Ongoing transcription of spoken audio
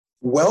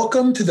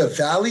Welcome to the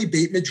Valley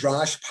Beit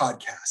Midrash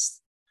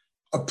podcast,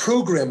 a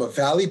program of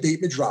Valley Beit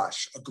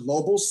Midrash, a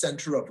global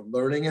center of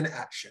learning and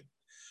action.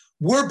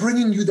 We're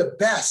bringing you the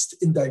best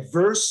in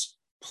diverse,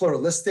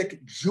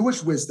 pluralistic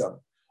Jewish wisdom,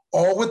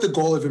 all with the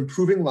goal of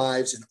improving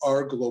lives in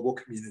our global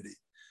community.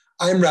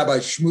 I'm Rabbi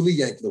Shmuley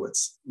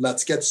Yanklowitz.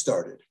 Let's get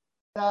started.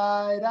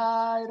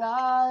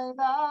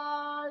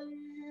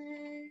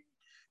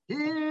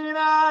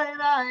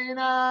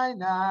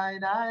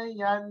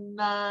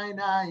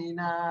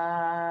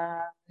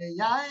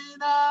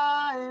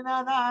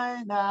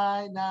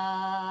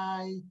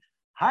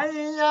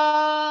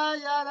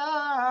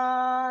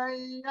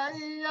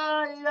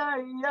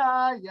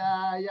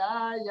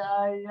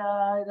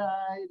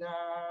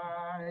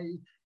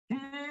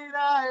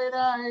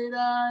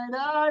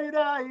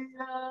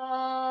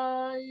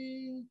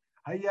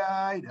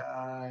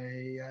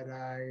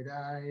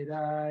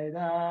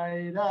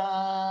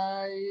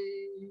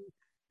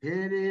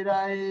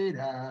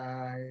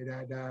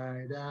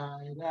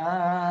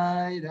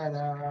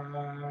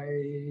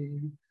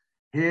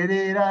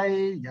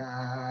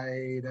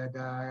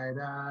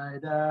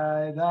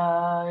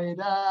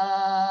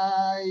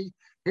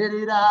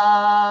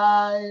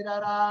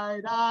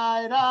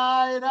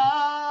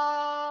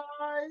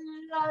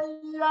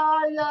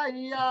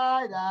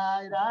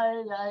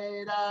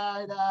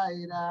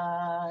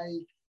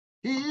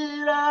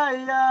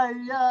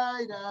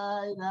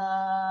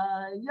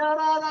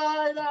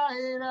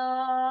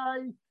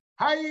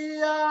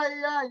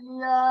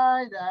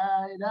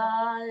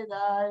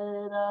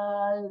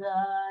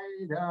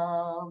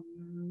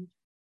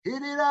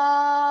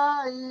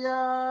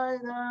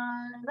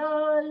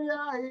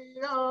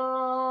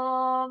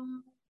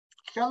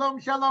 Shalom,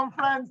 shalom,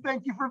 friends.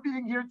 Thank you for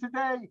being here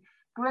today.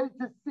 Great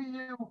to see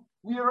you.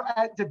 We are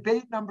at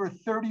debate number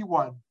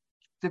 31.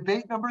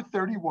 Debate number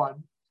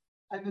 31.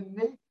 And the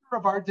nature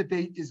of our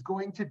debate is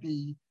going to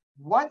be,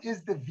 what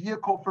is the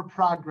vehicle for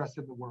progress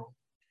in the world?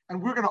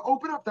 And we're going to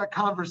open up that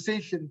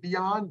conversation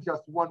beyond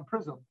just one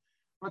prism.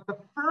 But the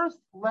first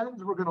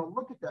lens we're going to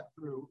look at that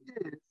through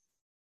is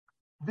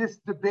this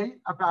debate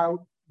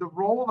about the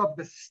role of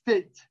the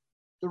state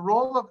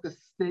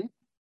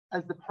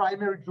as the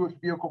primary Jewish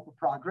vehicle for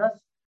progress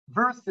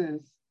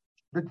versus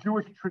the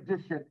Jewish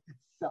tradition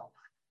itself.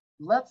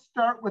 Let's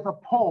start with a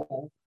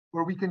poll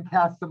where we can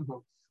cast some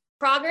votes.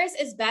 Progress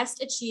is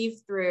best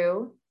achieved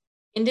through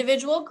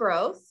individual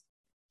growth,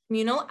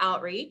 communal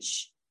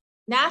outreach,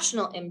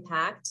 national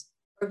impact,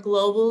 or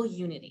global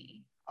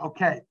unity.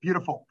 Okay,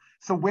 beautiful.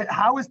 So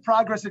how is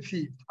progress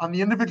achieved? On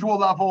the individual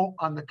level,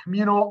 on the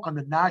communal, on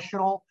the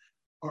national,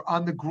 or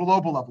on the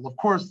global level? Of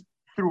course,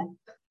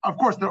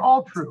 they're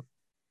all true.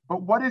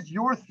 But what is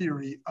your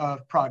theory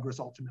of progress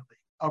ultimately?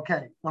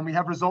 Okay, when we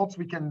have results,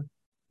 we can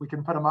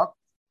put them up.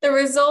 The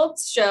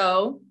results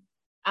show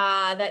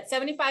that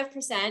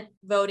 75%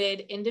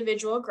 voted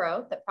individual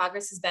growth, that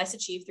progress is best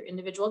achieved through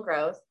individual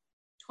growth.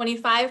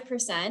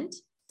 25%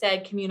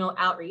 said communal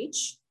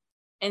outreach,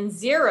 and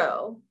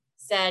 0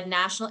 said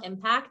national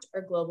impact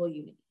or global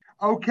unity.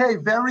 Okay,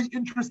 very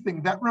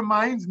interesting. That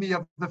reminds me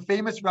of the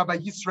famous Rabbi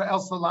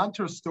Yisrael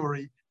Salanter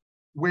story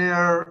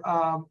where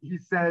he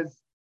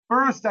says,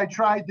 first, I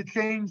tried to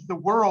change the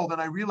world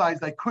and I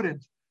realized I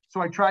couldn't.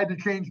 So I tried to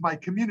change my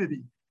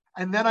community.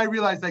 And then I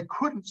realized I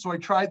couldn't. So I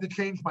tried to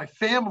change my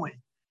family.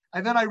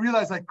 And then I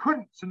realized I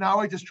couldn't. So now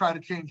I just try to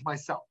change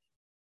myself.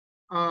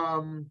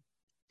 How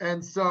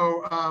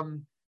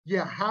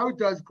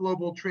does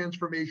global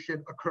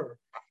transformation occur?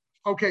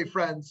 Okay,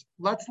 friends,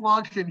 let's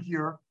launch in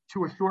here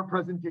to a short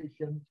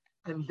presentation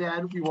and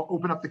then we will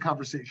open up the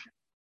conversation.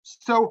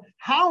 So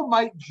how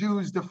might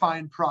Jews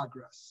define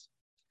progress?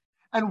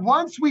 And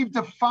once we've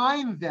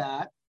defined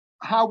that,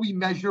 how we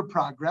measure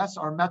progress,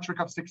 our metric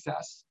of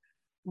success,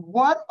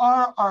 what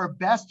are our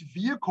best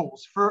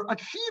vehicles for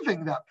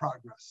achieving that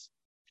progress?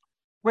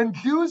 When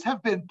Jews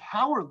have been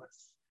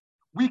powerless,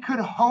 we could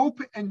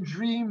hope and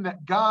dream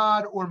that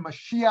God or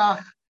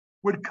Mashiach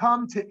would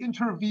come to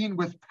intervene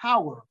with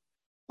power,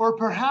 or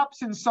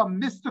perhaps in some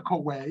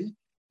mystical way,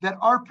 that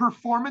our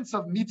performance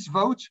of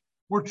mitzvot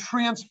were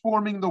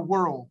transforming the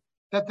world,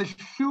 that the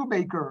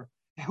shoemaker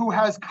who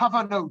has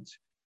kavanot,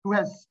 who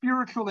has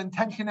spiritual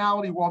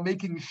intentionality while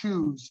making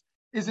shoes,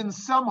 is in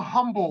some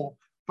humble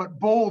but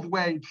bold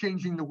way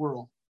changing the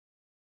world.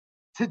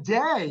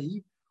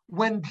 Today,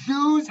 when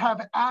Jews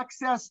have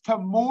access to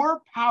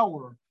more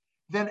power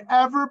than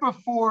ever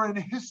before in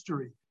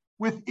history,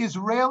 with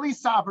Israeli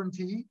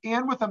sovereignty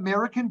and with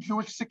American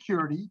Jewish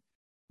security,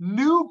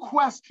 new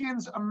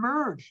questions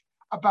emerge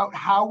about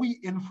how we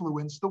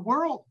influence the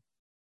world.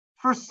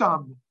 For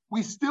some,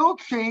 we still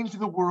change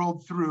the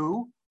world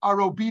through our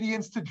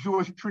obedience to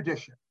Jewish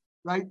tradition,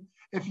 right?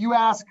 If you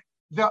ask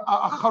a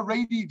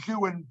Haredi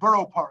Jew in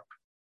Borough Park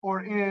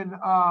or in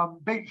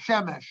Beit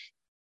Shemesh,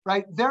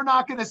 right? They're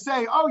not going to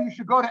say, oh, you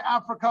should go to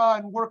Africa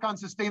and work on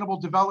sustainable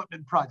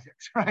development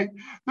projects, right?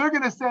 They're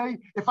going to say,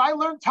 if I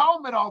learn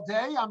Talmud all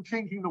day, I'm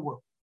changing the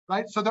world,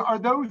 right? So there are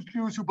those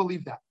Jews who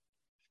believe that.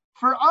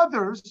 For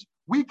others,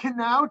 we can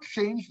now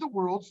change the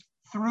world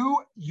through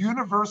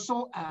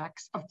universal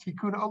acts of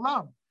tikkun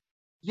olam.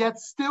 Yet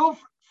still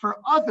for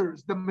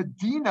others, the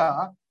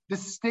Medina, the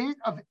state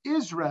of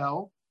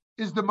Israel,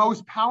 is the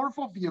most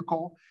powerful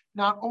vehicle,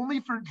 not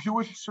only for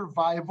Jewish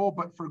survival,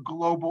 but for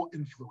global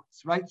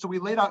influence, right? So we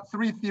laid out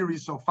three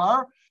theories so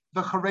far: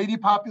 the Haredi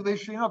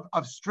population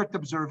of strict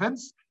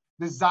observance,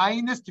 the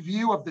Zionist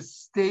view of the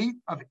state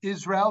of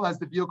Israel as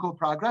the vehicle of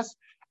progress,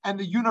 and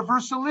the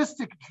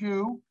universalistic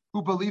Jew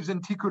who believes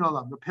in Tikkun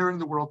Olam, repairing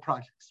the world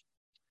projects.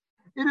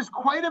 It is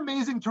quite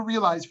amazing to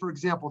realize, for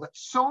example, that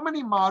so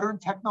many modern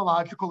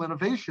technological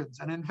innovations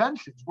and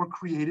inventions were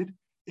created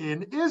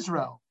in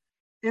Israel.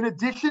 In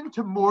addition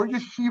to more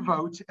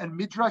yeshivot and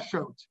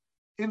midrashot,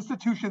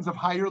 institutions of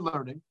higher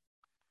learning,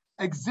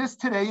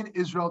 exist today in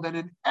Israel than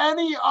in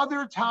any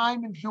other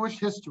time in Jewish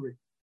history.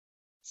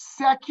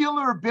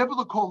 Secular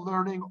biblical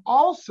learning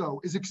also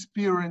is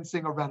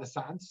experiencing a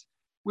renaissance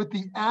with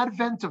the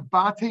advent of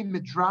Batei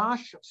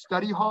Midrash,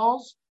 study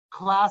halls,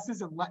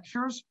 classes, and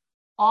lectures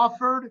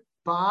offered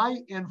by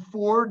and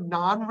for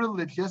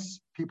non-religious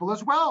people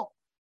as well.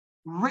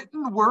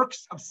 Written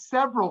works of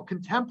several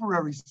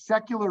contemporary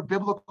secular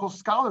biblical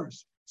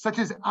scholars, such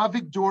as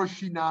Avigdor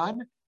Shinan,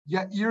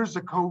 Yair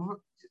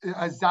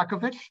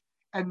Zakovich,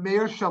 and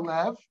Meir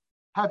Shalev,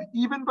 have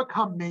even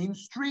become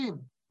mainstream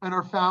and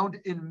are found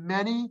in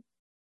many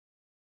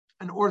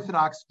an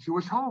Orthodox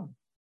Jewish home.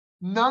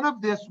 None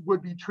of this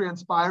would be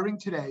transpiring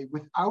today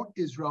without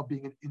Israel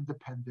being an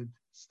independent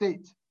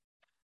state.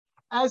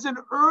 As an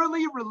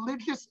early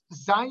religious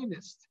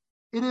Zionist,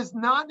 it is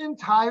not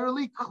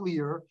entirely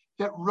clear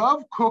that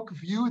Rav Kook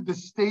viewed the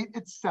state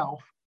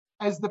itself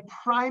as the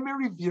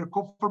primary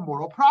vehicle for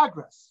moral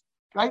progress,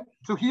 right?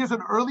 So he is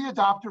an early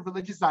adopter of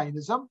religious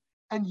Zionism,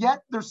 and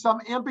yet there's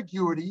some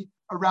ambiguity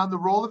around the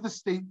role of the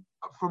state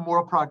for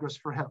moral progress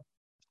for him.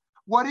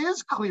 What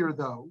is clear,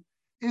 though,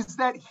 is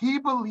that he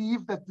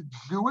believed that the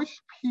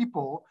Jewish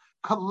people,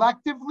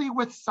 collectively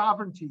with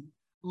sovereignty,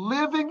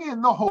 living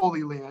in the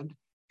Holy Land,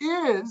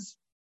 is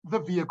the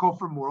vehicle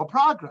for moral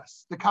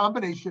progress, the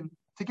combination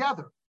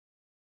together.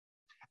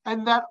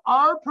 And that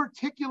our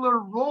particular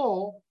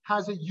role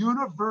has a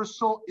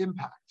universal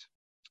impact.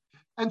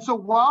 And so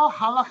while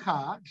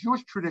halakha,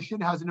 Jewish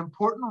tradition, has an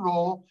important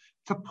role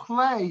to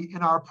play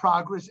in our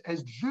progress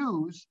as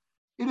Jews,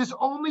 it is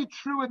only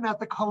true in that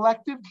the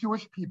collective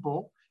Jewish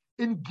people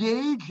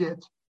engage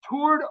it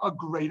toward a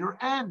greater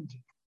end.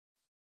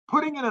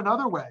 Putting it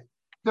another way,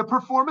 the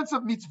performance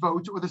of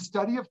mitzvot, or the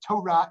study of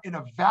Torah, in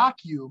a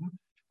vacuum,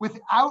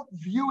 without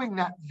viewing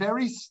that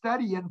very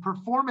study and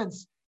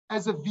performance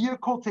as a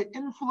vehicle to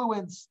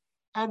influence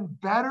and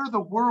better the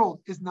world,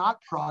 is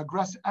not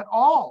progress at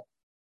all.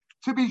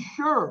 To be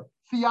sure,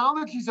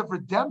 theologies of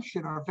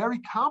redemption are very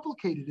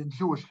complicated in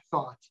Jewish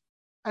thought,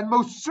 and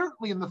most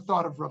certainly in the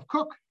thought of Rav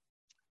Kook.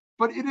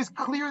 But it is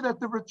clear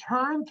that the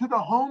return to the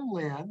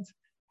homeland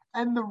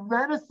and the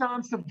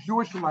renaissance of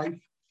Jewish life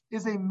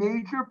is a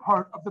major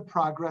part of the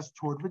progress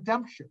toward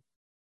redemption.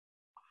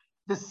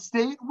 The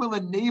state will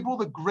enable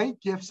the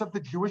great gifts of the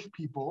Jewish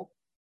people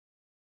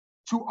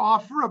to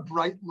offer a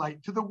bright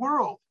light to the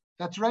world.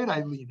 That's right,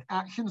 Eileen,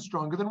 action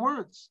stronger than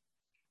words.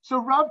 So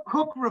Rav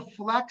Kook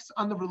reflects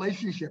on the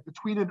relationship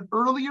between an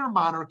earlier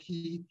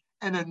monarchy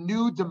and a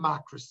new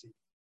democracy.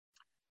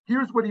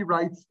 Here's what he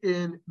writes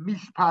in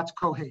Mishpat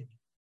Kohen.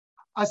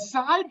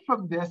 Aside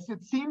from this,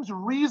 it seems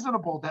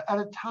reasonable that at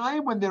a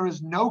time when there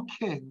is no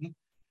king,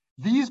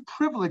 these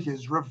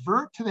privileges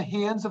revert to the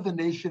hands of the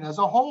nation as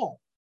a whole,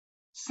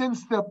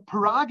 since the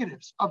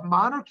prerogatives of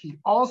monarchy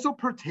also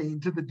pertain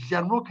to the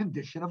general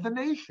condition of the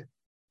nation.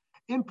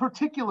 In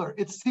particular,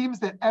 it seems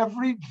that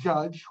every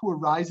judge who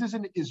arises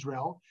in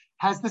Israel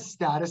has the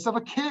status of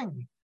a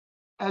king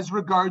as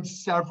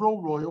regards several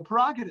royal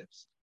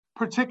prerogatives,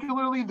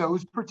 particularly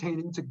those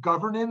pertaining to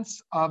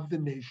governance of the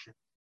nation.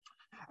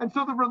 And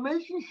so the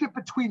relationship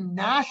between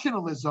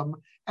nationalism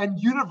and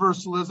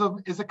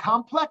universalism is a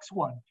complex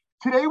one.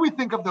 Today we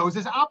think of those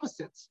as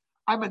opposites.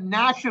 I'm a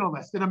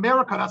nationalist. In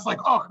America, that's like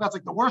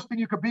the worst thing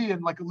you could be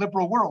in like a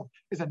liberal world,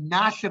 is a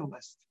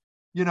nationalist.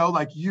 You know,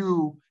 like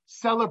you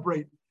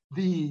celebrate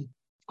the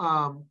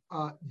nation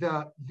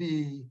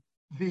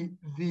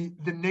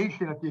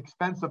at the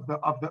expense of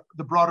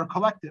the broader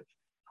collective.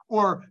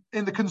 Or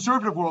in the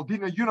conservative world,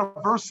 being a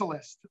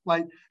universalist,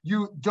 like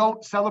you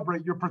don't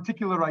celebrate your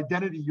particular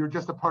identity, you're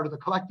just a part of the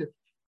collective.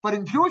 But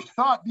in Jewish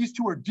thought, these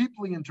two are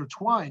deeply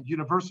intertwined,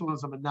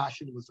 universalism and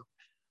nationalism.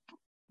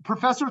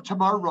 Professor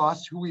Tamar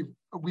Ross, who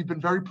we've been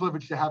very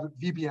privileged to have at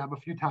VBM a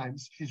few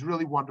times, she's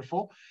really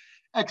wonderful,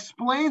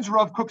 explains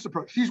Rav Kook's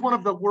approach. She's one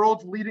of the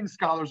world's leading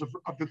scholars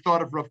of the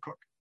thought of Rav Kook.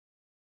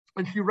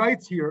 And she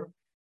writes here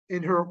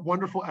in her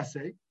wonderful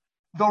essay,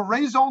 the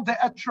raison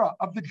d'etre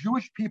of the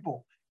Jewish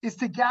people is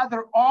to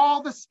gather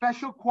all the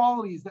special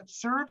qualities that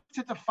serve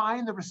to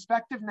define the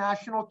respective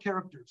national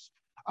characters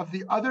of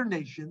the other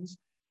nations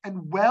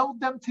and weld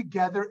them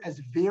together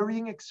as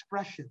varying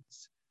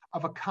expressions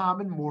of a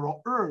common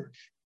moral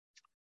urge.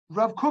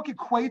 Rav Kook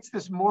equates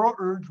this moral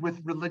urge with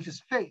religious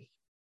faith,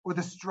 or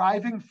the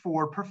striving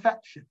for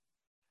perfection.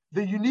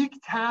 The unique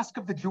task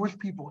of the Jewish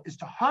people is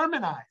to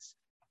harmonize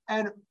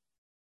and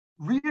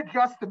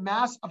readjust the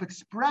mass of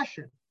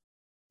expressions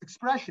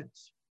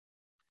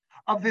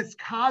of this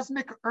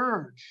cosmic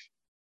urge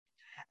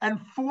and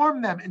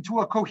form them into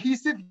a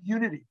cohesive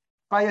unity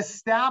by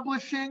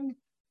establishing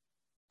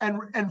and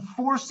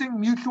enforcing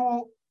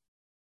mutual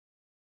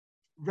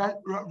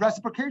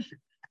reciprocation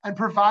and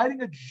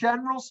providing a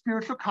general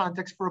spiritual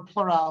context for a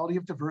plurality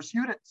of diverse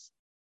units.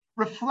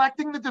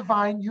 Reflecting the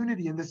divine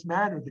unity in this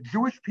manner, the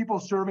Jewish people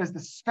serve as the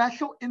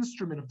special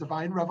instrument of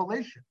divine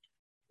revelation.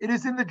 It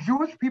is in the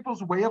Jewish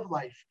people's way of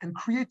life and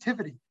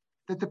creativity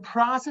that the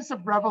process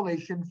of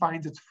revelation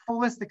finds its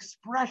fullest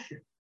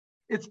expression.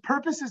 Its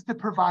purpose is to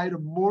provide a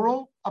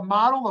model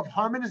of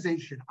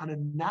harmonization on a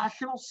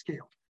national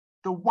scale,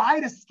 the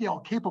widest scale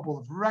capable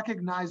of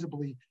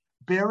recognizably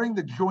bearing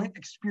the joint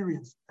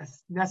experience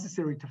as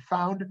necessary to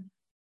found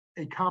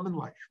a common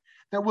life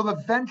that will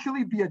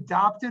eventually be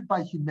adopted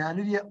by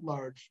humanity at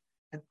large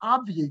and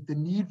obviate the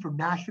need for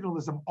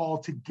nationalism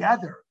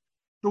altogether.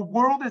 The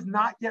world is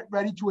not yet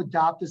ready to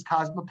adopt this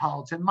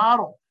cosmopolitan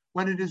model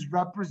when it is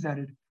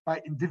represented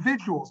by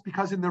individuals,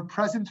 because in their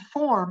present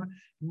form,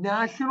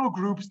 national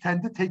groups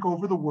tend to take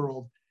over the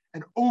world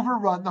and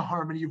overrun the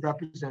harmony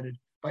represented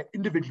by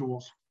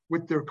individuals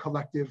with their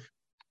collective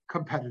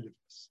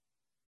competitiveness.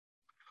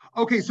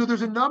 Okay, so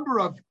there's a number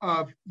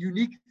of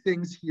unique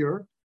things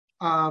here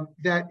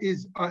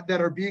that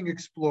are being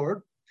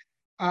explored.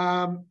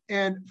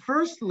 And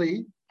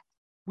firstly,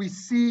 we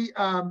see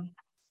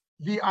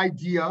the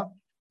idea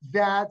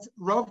that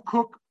Rav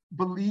Kook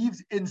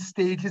believes in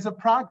stages of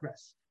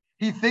progress.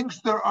 He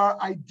thinks there are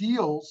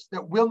ideals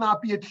that will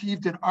not be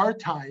achieved in our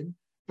time,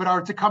 but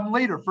are to come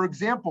later. For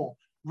example,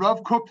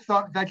 Rav Kook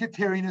thought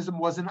vegetarianism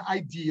was an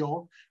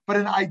ideal, but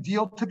an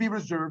ideal to be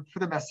reserved for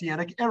the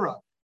Messianic era,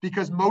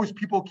 because most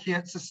people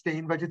can't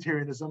sustain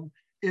vegetarianism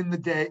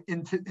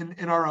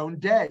in our own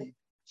day.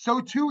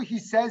 So too, he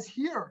says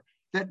here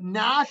that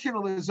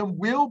nationalism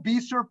will be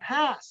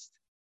surpassed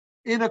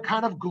in a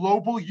kind of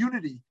global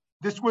unity.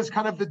 This was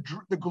kind of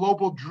the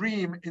global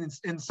dream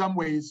in some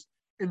ways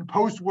in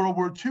post-World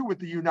War II with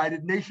the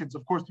United Nations.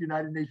 Of course, the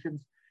United Nations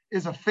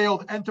is a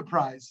failed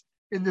enterprise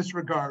in this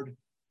regard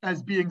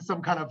as being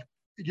some kind of,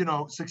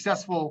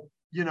 successful,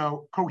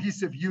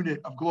 cohesive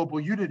unit of global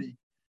unity.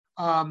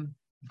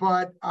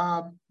 But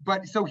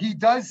so he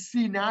does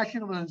see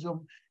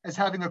nationalism as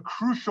having a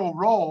crucial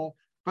role,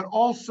 but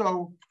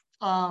also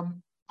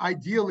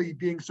ideally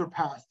being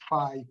surpassed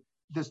by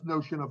this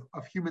notion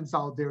of human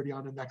solidarity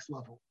on the next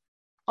level.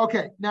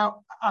 Okay,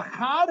 now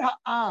Achad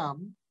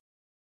Ha'am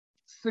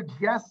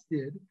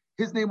suggested,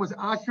 his name was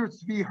Asher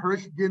Tzvi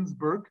Hirsch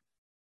Ginsburg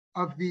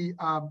of the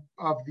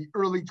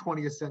early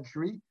 20th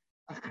century.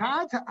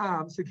 Achad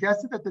Ha'am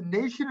suggested that the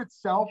nation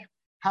itself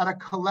had a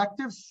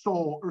collective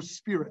soul or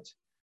spirit,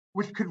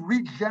 which could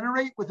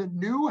regenerate with a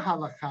new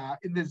halakha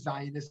in the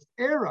Zionist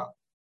era,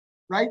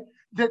 right?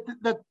 That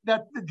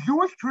the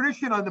Jewish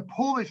tradition on the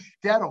Polish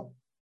shtetl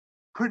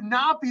could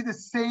not be the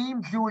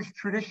same Jewish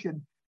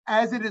tradition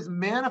as it is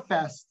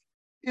manifest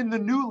in the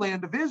new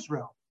land of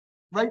Israel,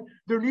 right?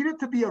 There needed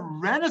to be a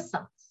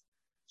renaissance.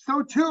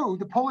 So too,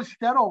 the Polish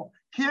shtetl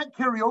can't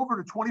carry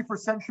over to 21st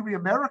century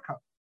America,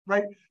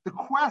 right? The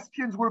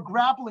questions we're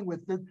grappling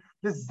with, the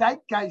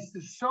zeitgeist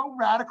is so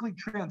radically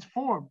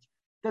transformed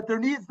that there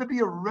needs to be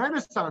a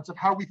renaissance of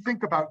how we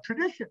think about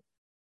tradition.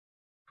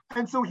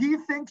 And so he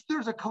thinks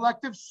there's a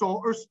collective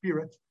soul or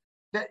spirit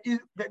that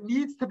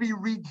needs to be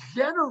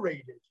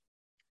regenerated.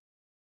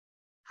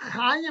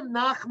 Chaim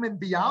Nachman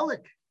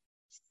Bialik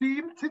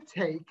seemed to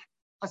take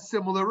a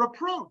similar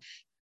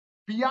approach.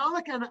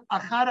 Bialik and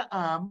Achad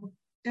Ha'am,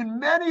 in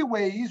many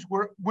ways,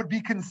 would be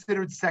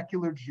considered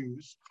secular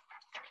Jews,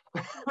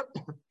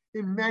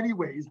 in many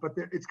ways, but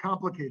it's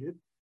complicated,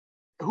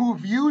 who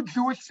view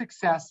Jewish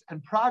success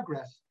and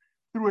progress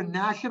through a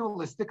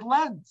nationalistic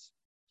lens.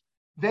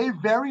 They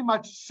very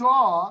much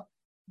saw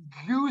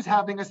Jews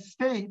having a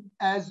state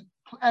as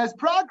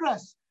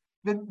progress.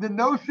 The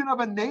notion of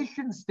a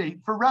nation state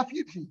for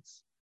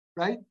refugees,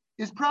 right,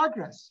 is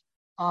progress.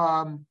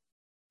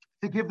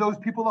 To give those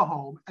people a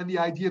home and the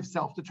idea of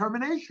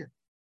self-determination,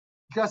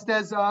 just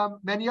as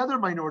many other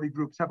minority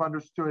groups have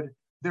understood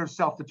their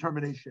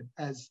self-determination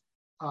as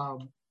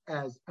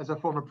a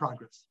form of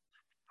progress.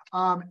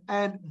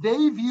 And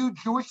they view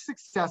Jewish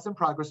success and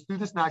progress through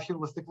this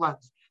nationalistic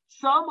lens.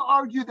 Some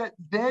argue that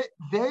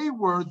they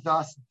were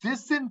thus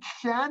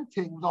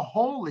disenchanting the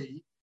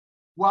holy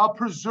while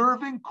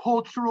preserving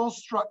cultural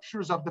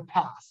structures of the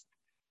past.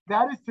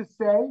 That is to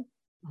say,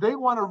 they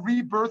want a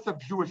rebirth of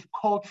Jewish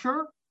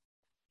culture,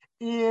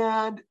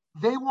 and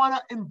they want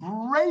to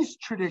embrace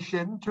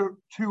tradition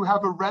to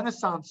have a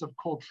renaissance of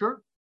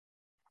culture.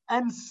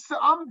 And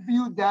some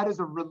view that as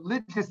a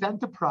religious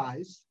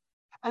enterprise,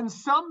 and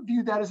some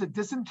view that as a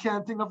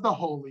disenchanting of the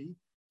holy,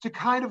 to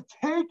kind of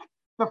take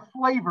the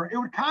flavor. It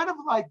would kind of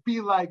be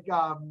like,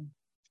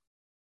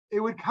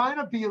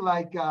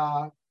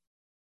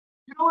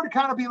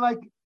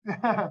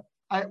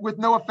 with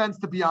no offense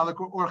to Bialik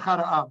or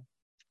Achad Ha'am,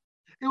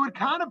 it would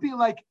kind of be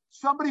like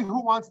somebody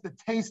who wants the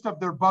taste of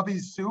their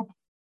Bubby's soup,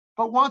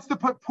 but wants to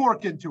put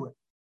pork into it.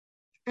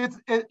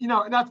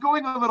 and that's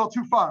going a little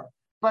too far.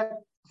 But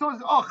someone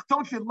says, oh,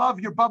 don't you love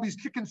your Bubby's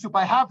chicken soup?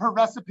 I have her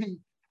recipe,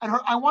 and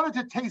I wanted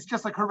to taste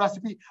just like her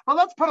recipe, but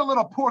let's put a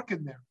little pork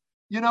in there.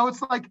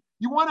 It's like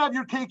you want to have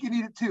your cake and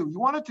eat it too. You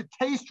want it to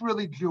taste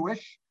really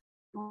Jewish,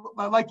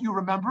 like you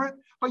remember it,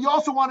 but you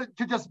also want it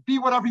to just be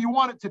whatever you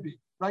want it to be,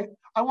 right?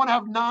 I want to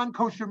have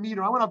non-kosher meat,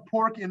 or I want to have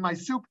pork in my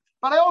soup,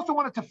 but I also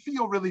want it to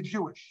feel really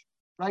Jewish,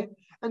 right?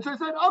 And so I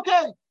said,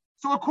 okay,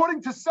 so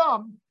according to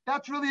some,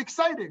 that's really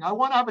exciting. I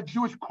want to have a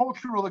Jewish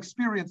cultural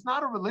experience,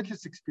 not a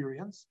religious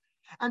experience.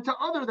 And to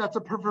other, that's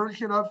a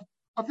perversion of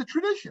the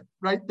tradition,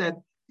 right? That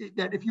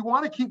if you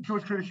want to keep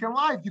Jewish tradition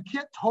alive, you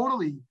can't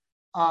totally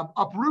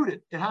uproot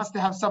it. It has to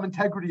have some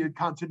integrity and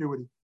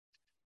continuity.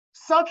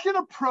 Such an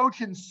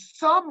approach in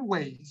some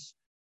ways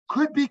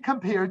could be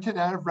compared to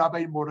that of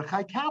Rabbi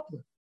Mordechai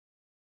Kaplan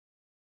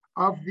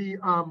of the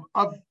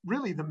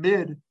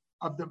mid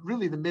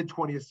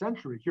 20th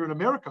century here in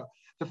America,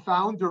 the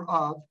founder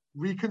of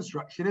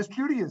Reconstructionist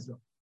Judaism.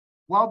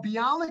 While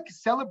Bialik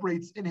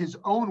celebrates in his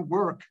own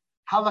work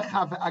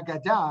Halacha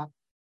ve'Agadah,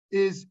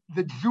 is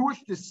the Jewish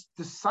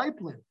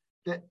discipline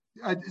that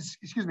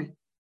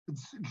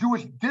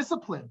Jewish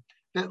discipline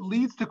that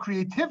leads to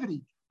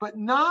creativity, but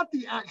not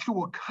the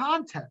actual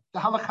content, the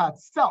halakha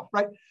itself,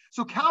 right?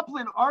 So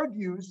Kaplan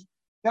argues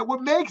that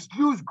what makes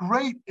Jews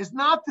great is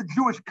not the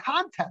Jewish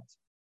content,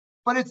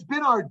 but it's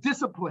been our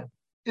discipline.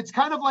 It's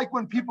kind of like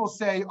when people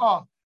say,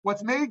 oh,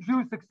 what's made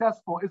Jews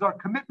successful is our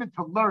commitment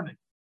to learning.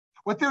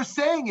 What they're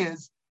saying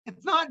is,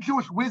 it's not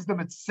Jewish wisdom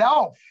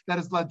itself that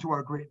has led to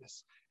our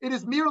greatness. It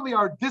is merely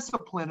our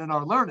discipline and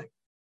our learning,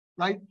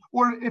 right?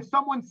 Or if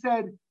someone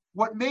said,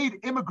 what made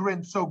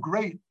immigrants so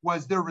great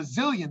was their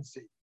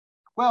resiliency.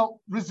 Well,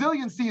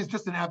 resiliency is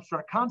just an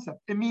abstract concept.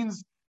 It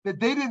means that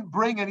they didn't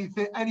bring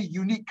any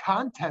unique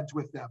content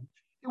with them.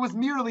 It was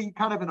merely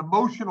kind of an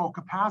emotional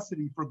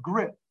capacity for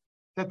grit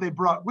that they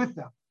brought with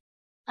them.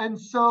 And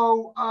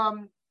so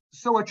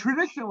a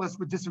traditionalist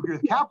would disagree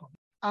with Kaplan.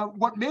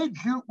 What made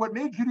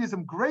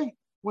Judaism great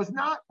was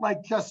not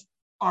like just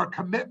our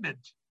commitment,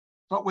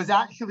 but was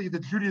actually the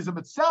Judaism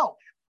itself.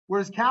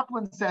 Whereas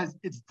Kaplan says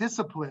it's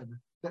discipline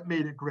that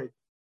made it great.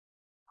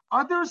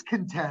 Others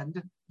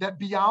contend that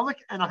Bialik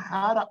and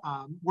Ahad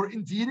Ha'am were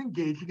indeed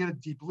engaging in a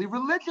deeply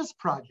religious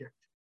project,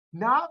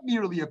 not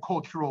merely a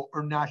cultural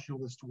or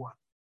nationalist one.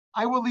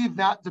 I will leave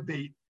that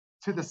debate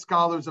to the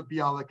scholars of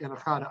Bialik and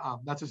Ahad Ha'am.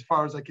 That's as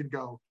far as I can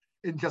go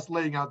in just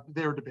laying out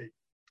their debate.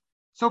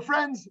 So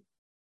friends,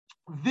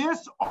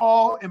 this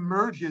all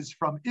emerges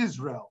from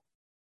Israel.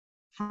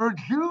 For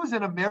Jews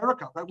in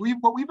America, right,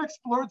 what we've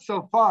explored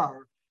so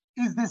far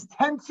is this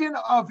tension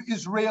of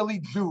Israeli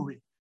Jewry.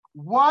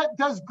 What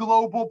does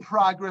global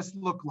progress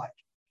look like?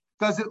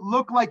 Does it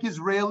look like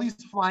Israelis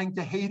flying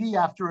to Haiti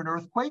after an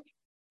earthquake?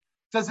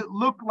 Does it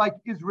look like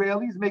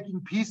Israelis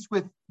making peace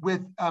with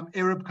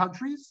Arab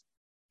countries?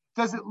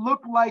 Does it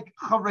look like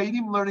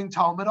Haredim learning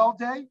Talmud all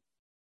day?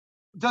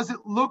 Does it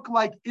look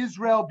like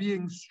Israel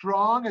being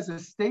strong as a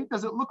state?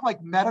 Does it look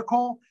like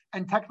medical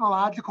and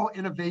technological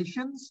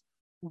innovations?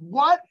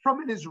 What,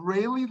 from an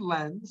Israeli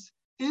lens,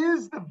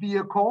 is the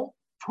vehicle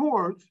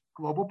towards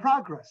global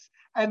progress?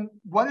 And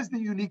what is the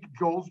unique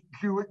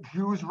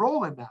Jews'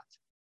 role in that?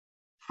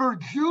 For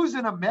Jews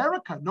in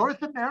America,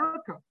 North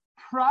America,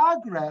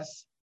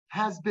 progress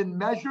has been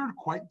measured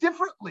quite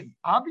differently,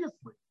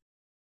 obviously.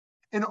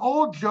 An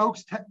old joke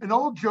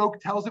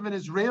tells of an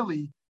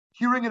Israeli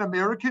hearing an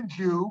American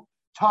Jew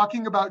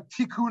talking about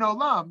Tikkun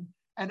Olam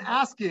and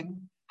asking,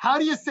 how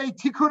do you say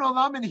Tikkun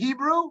Olam in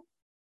Hebrew?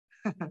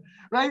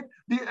 Right?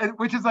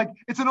 Which is like,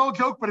 it's an old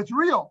joke, but it's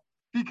real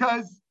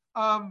because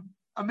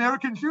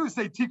American Jews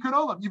say Tikkun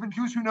Olam. Even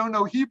Jews who know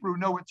no Hebrew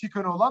know what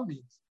Tikkun Olam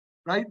means,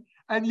 right?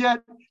 And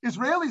yet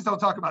Israelis don't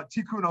talk about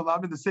Tikkun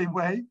Olam in the same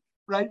way,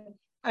 right?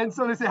 And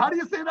so they say, how do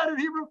you say that in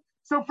Hebrew?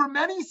 So for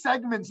many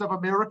segments of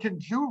American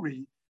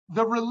Jewry,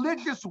 the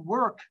religious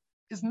work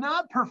is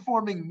not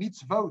performing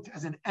mitzvot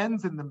as an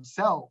ends in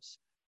themselves,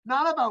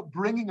 not about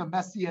bringing a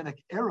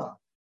messianic era,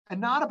 and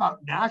not about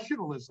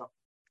nationalism.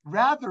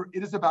 Rather,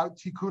 it is about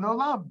tikkun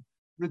olam,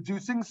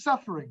 reducing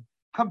suffering,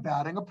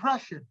 combating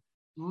oppression,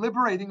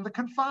 liberating the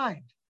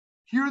confined.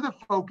 Here, the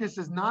focus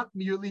is not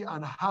merely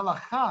on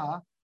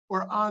halacha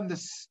or on the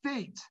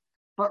state,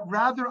 but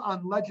rather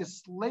on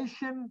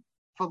legislation,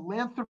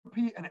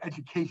 philanthropy, and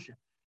education.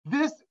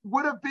 This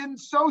would have been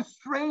so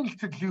strange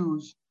to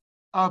Jews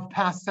of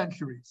past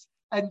centuries.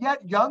 And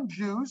yet young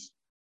Jews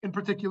in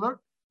particular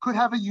could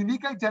have a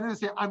unique identity to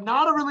say, I'm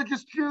not a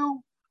religious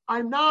Jew.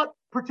 I'm not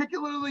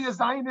particularly a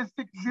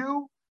Zionistic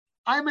Jew.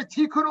 I'm a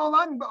Tikkun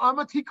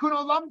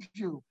Olam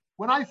Jew.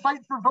 When I fight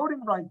for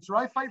voting rights, or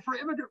I fight for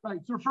immigrant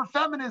rights, or for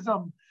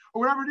feminism,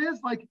 or whatever it is,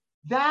 like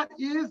that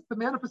is the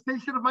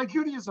manifestation of my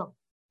Judaism.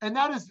 And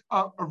that is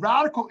a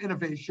radical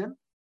innovation,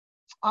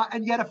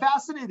 and yet a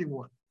fascinating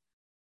one.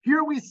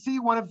 Here we see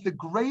one of the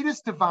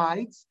greatest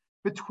divides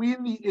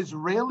between the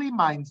Israeli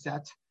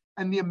mindset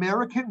and the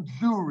American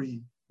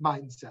Jewry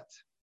mindset.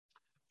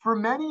 For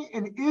many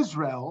in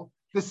Israel,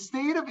 the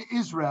state of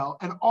Israel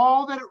and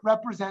all that it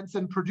represents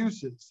and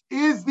produces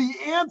is the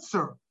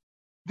answer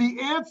The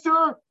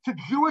answer to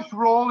Jewish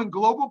role in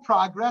global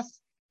progress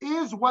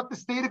is what the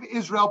state of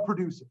Israel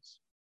produces.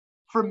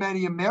 For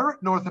many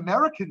North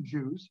American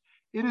Jews,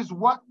 it is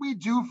what we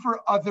do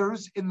for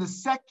others in the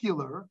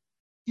secular,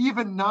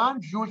 even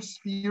non-Jewish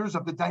spheres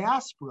of the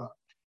diaspora,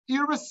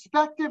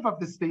 irrespective of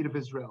the state of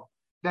Israel,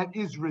 that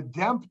is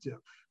redemptive.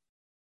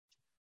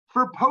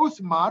 For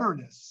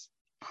postmodernists,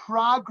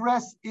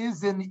 progress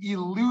is an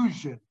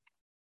illusion,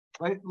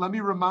 right? Let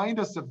me remind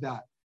us of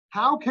that.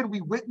 How can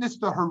we witness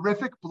the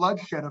horrific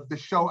bloodshed of the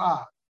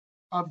Shoah,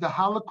 of the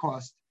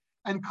Holocaust,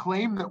 and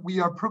claim that we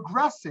are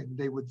progressing,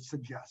 they would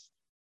suggest,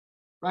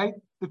 right?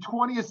 The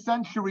 20th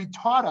century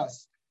taught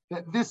us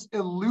that this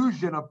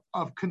illusion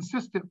of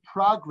consistent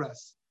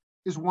progress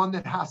is one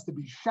that has to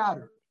be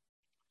shattered.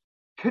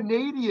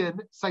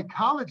 Canadian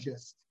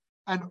psychologist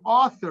and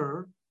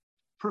author,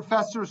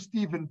 Professor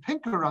Steven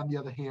Pinker, on the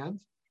other hand,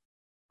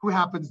 who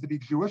happens to be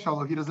Jewish,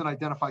 although he doesn't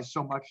identify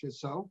so much as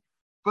so,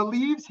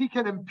 believes he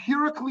can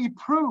empirically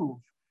prove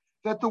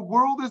that the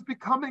world is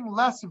becoming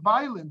less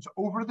violent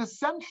over the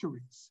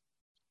centuries.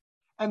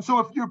 And so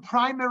if your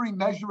primary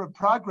measure of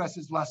progress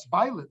is less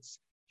violence,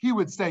 he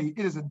would say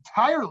it is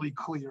entirely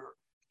clear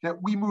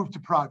that we move to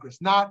progress.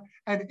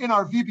 And in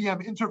our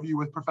VBM interview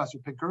with Professor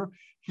Pinker,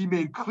 he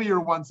made clear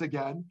once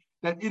again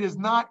that it is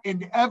not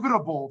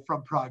inevitable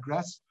from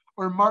progress,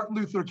 or Martin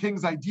Luther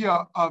King's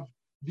idea of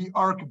the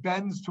arc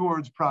bends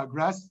towards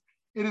progress.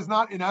 It is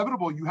not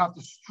inevitable. You have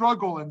to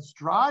struggle and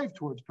strive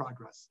towards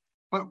progress,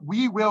 but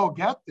we will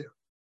get there,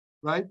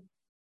 right?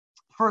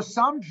 For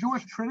some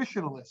Jewish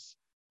traditionalists,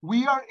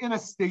 we are in a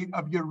state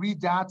of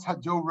Yeridat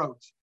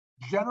Hadorot,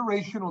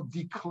 generational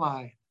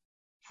decline.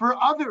 For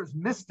others,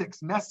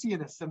 mystics,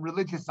 messianists, and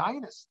religious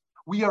Zionists,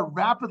 we are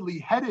rapidly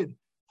headed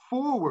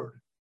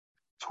forward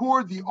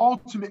toward the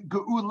ultimate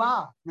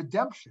Geula,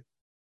 redemption.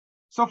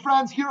 So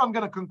friends, here I'm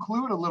going to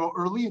conclude a little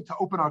early to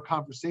open our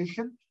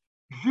conversation.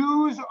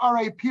 Jews are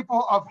a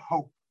people of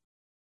hope.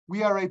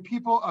 We are a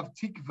people of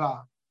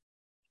tikva.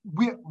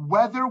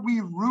 Whether we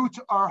root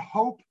our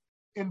hope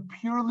in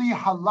purely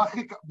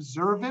halachic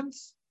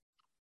observance,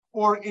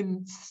 or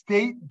in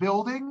state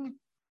building,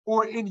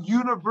 or in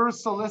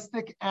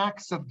universalistic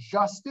acts of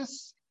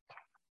justice,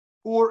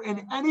 or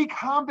in any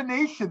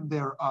combination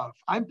thereof.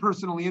 I'm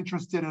personally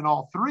interested in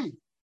all three,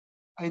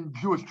 in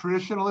Jewish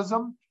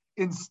traditionalism,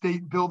 in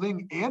state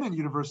building, and in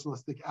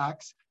universalistic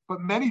acts,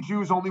 but many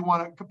Jews only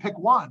want to pick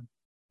one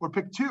or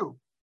pick two.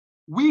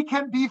 We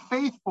can be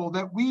faithful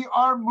that we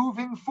are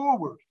moving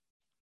forward.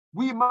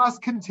 We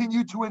must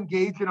continue to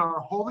engage in our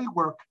holy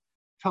work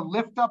to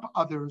lift up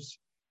others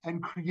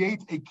and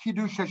create a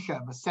Kiddush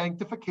Hashem, a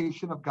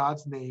sanctification of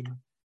God's name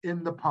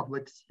in the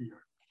public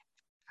sphere.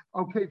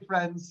 Okay,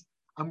 friends,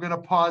 I'm going to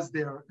pause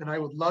there, and I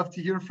would love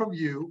to hear from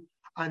you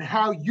on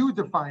how you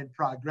define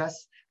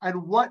progress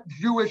and what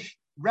Jewish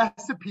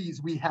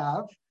recipes we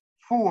have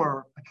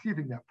for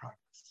achieving that progress.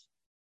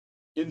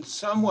 In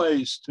some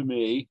ways, to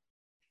me,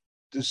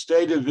 the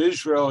state of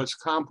Israel has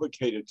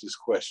complicated this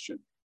question.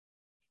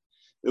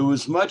 It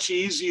was much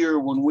easier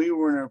when we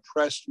were an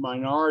oppressed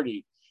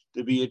minority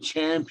to be a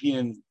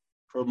champion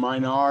for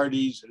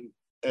minorities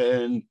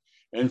and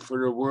for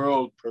the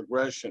world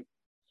progression.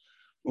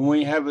 When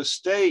we have a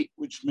state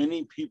which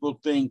many people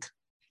think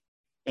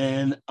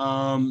and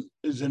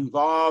is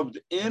involved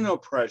in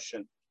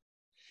oppression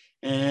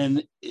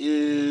and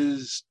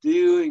is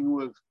dealing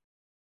with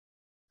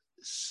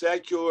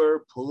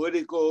secular,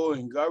 political,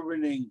 and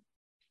governing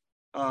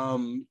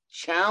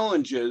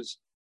challenges,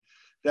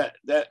 that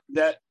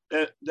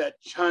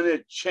kind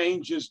of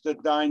changes the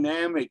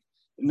dynamic.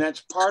 And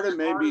that's part of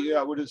maybe,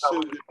 I would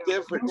assume, the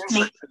difference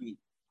between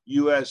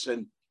U.S.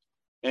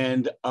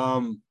 and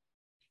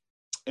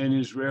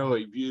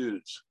Israeli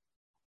views.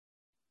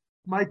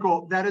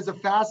 Michael, that is a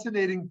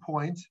fascinating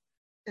point.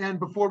 And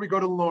before we go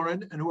to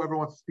Lauren and whoever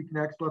wants to speak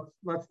next,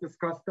 let's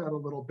discuss that a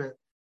little bit.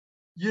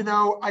 You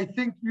know, I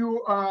think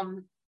you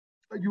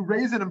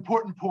raise an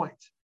important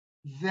point,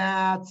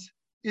 that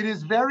it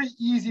is very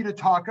easy to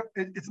talk.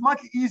 It's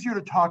much easier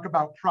to talk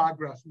about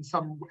progress in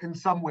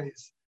some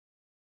ways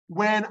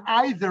when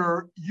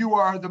either you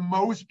are the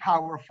most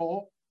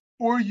powerful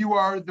or you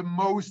are the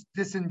most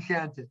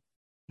disenchanted.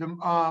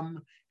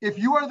 If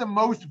you are the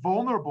most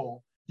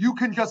vulnerable, you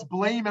can just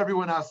blame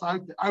everyone else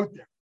out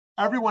there.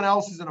 Everyone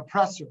else is an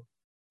oppressor,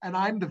 and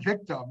I'm the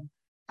victim.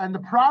 And the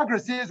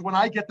progress is when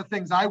I get the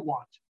things I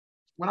want.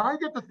 When I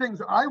get the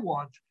things I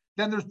want,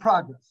 then there's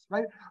progress,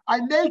 right?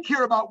 I may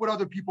care about what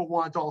other people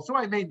want also,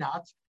 I may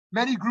not.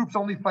 Many groups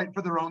only fight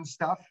for their own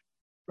stuff,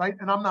 right?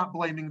 And I'm not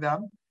blaming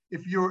them.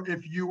 If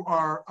you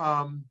are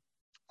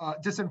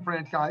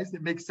disenfranchised,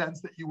 it makes sense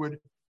that you would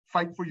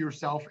fight for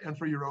yourself and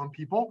for your own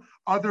people.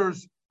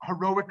 Others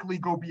heroically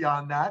go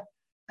beyond that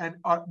and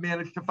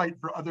manage to fight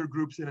for other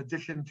groups in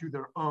addition to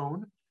their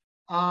own.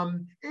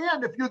 And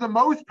if you're the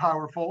most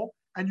powerful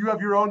and you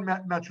have your own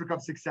metric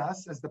of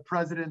success as the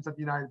president of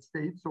the United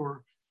States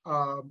or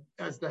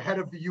as the head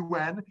of the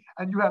UN,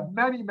 and you have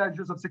many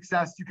measures of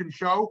success, you can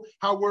show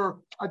how we're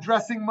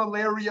addressing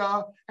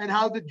malaria and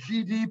how the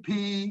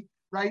GDP,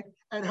 right?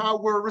 and how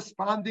we're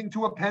responding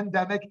to a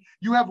pandemic,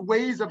 you have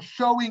ways of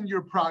showing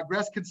your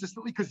progress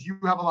consistently because you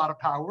have a lot of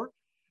power,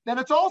 then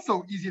it's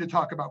also easy to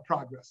talk about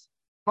progress.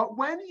 But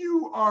when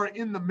you are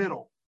in the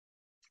middle,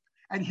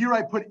 and here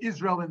I put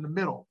Israel in the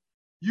middle,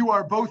 you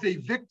are both a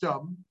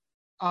victim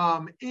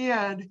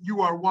and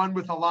you are one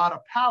with a lot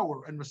of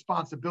power and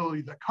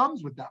responsibility that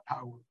comes with that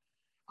power.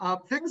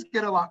 Things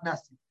get a lot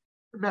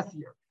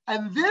messier.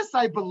 And this,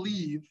 I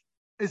believe,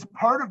 is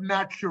part of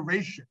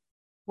maturation.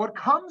 What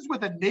comes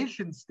with a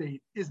nation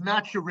state is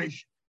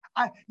maturation.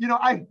 I'm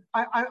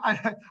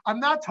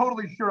not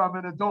totally sure I'm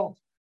an adult,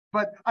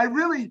 but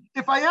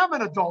if I am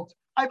an adult,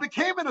 I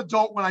became an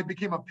adult when I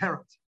became a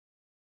parent.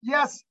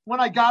 Yes, when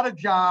I got a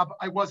job,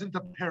 I wasn't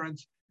a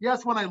parent.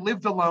 Yes, when I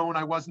lived alone,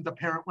 I wasn't a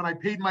parent. When I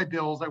paid my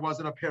bills, I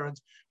wasn't a parent.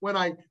 When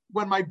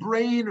my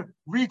brain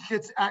reached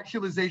its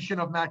actualization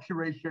of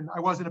maturation, I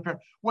wasn't a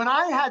parent. When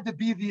I had to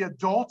be the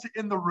adult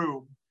in the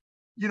room,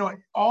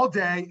 all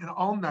day and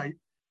all night,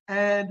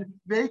 and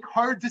make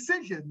hard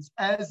decisions,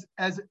 that's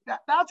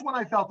when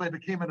I felt I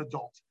became an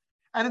adult.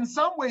 And in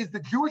some ways, the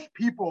Jewish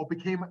people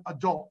became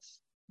adults.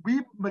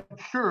 We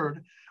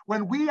matured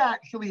when we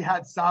actually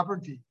had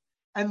sovereignty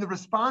and the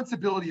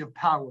responsibility of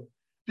power.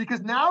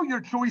 Because now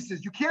your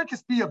choices, you can't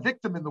just be a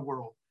victim in the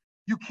world.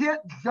 You can't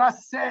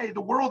just say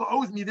the world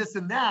owes me this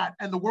and that,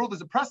 and the world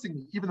is oppressing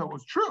me, even though it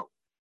was true.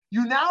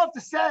 You now have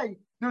to say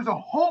there's a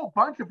whole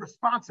bunch of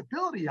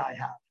responsibility I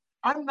have.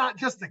 I'm not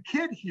just a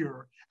kid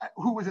here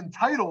who was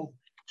entitled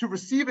to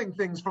receiving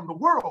things from the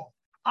world.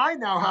 I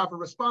now have a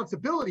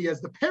responsibility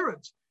as the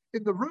parent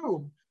in the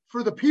room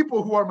for the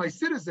people who are my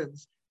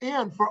citizens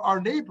and for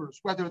our neighbors,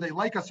 whether they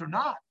like us or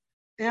not,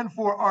 and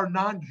for our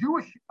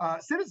non-Jewish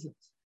citizens.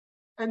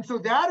 And so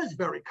that is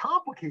very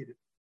complicated.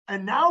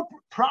 And now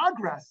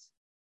progress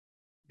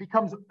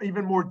becomes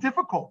even more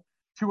difficult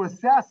to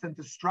assess and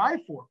to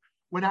strive for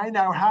when I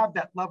now have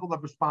that level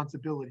of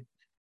responsibility.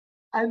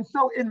 And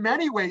so in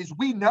many ways,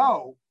 we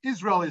know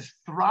Israel is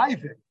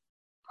thriving.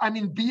 I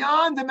mean,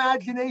 beyond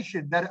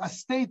imagination, that a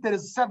state that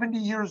is 70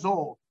 years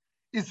old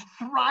is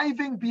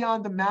thriving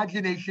beyond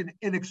imagination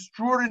in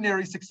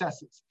extraordinary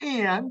successes.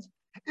 And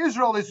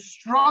Israel is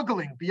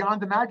struggling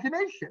beyond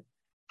imagination,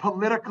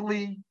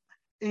 politically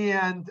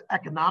and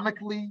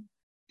economically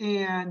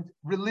and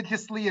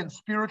religiously and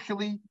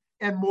spiritually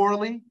and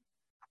morally,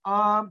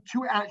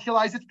 to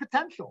actualize its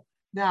potential.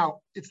 Now,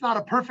 it's not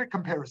a perfect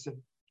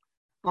comparison,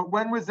 but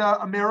when was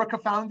America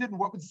founded, and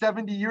what would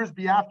 70 years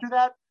be after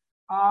that?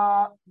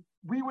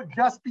 We would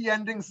just be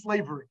ending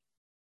slavery,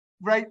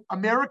 right?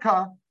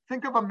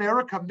 Think of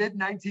America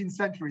mid-19th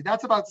century.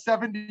 That's about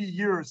 70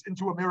 years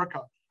into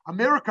America.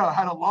 America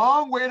had a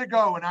long way to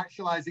go in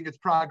actualizing its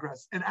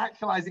progress and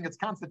actualizing its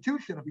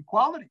constitution of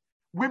equality.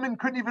 Women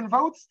couldn't even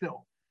vote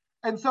still.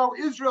 And so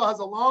Israel has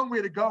a long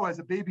way to go as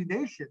a baby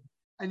nation,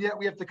 and yet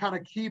we have to kind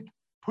of keep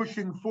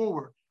pushing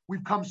forward.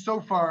 We've come so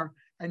far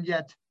and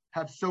yet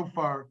have so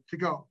far to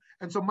go.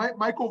 And so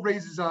Michael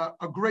raises a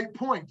great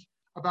point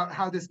about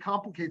how this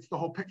complicates the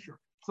whole picture.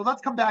 So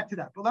let's come back to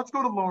that. But let's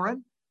go to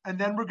Lauren, and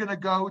then we're going to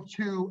go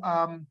to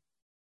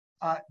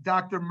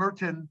Dr.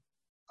 Merton,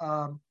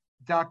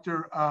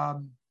 Dr.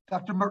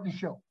 Merton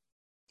Schill.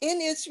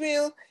 In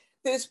Israel,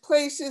 there's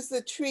places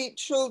that treat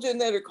children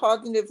that are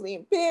cognitively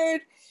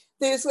impaired.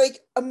 There's like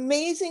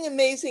amazing,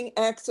 amazing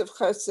acts of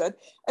chesed,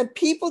 and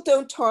people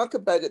don't talk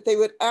about it. They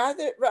would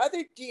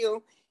rather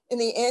deal in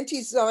the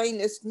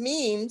anti-Zionist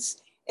memes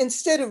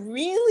instead of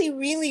really,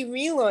 really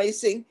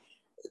realizing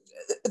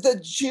the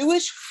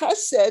Jewish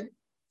chesed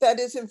that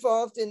is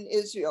involved in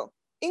Israel,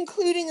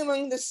 including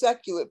among the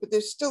secular, but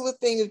there's still a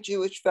thing of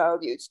Jewish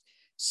values.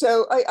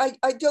 So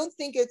I don't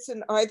think it's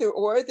an either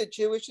or. The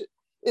Jewish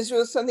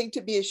Israel is something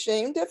to be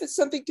ashamed of. It's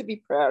something to be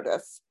proud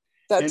of.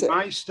 That's it.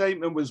 My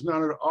statement was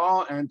not at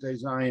all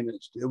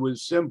anti-Zionist. It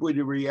was simply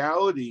the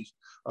realities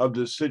of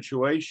the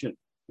situation.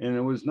 And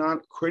it was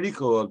not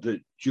critical of the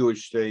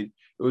Jewish state.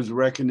 It was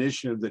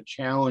recognition of the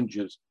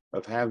challenges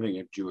of having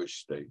a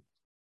Jewish state.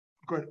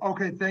 Good.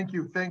 Okay, thank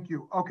you. Thank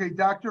you. Okay,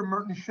 Dr.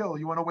 Merton Schill,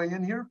 you want to weigh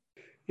in here?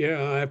 Yeah,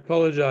 I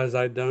apologize.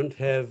 I don't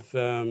have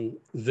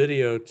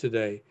video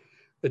today.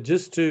 But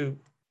just to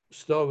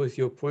start with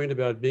your point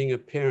about being a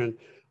parent,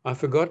 I've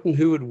forgotten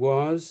who it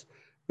was,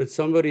 but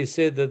somebody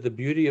said that the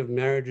beauty of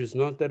marriage is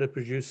not that it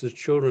produces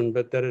children,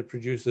 but that it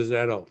produces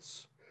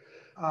adults.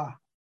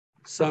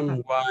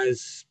 Some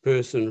wise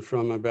person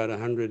from about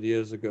 100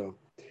 years ago.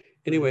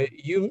 Anyway,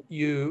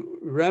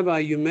 Rabbi,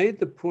 you made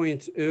the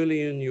point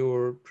early in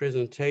your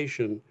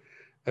presentation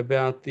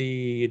about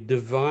the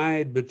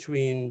divide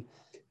between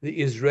the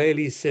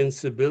Israeli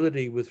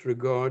sensibility with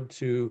regard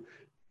to,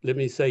 let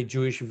me say,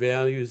 Jewish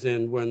values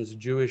and one's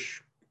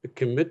Jewish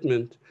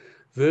commitment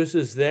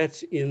versus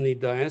that in the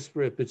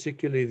diaspora,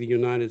 particularly the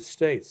United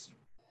States.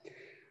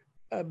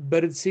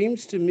 But it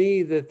seems to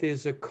me that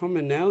there's a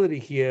commonality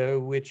here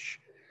which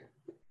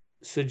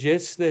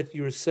suggests that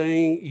you're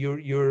saying,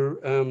 you're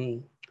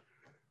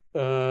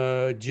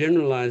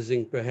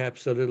generalizing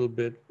perhaps a little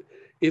bit.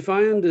 If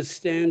I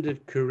understand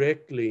it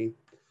correctly,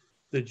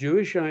 the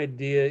Jewish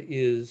idea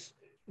is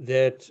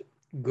that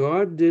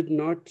God did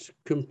not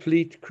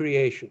complete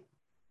creation,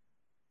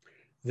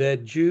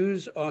 that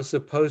Jews are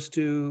supposed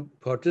to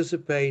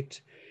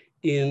participate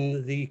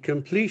in the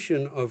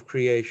completion of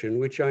creation,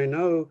 which I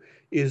know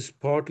is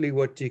partly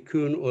what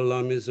Tikkun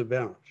Olam is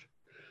about.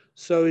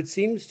 So it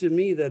seems to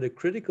me that a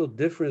critical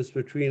difference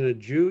between a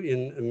Jew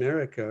in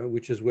America,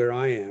 which is where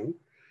I am,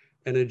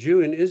 and a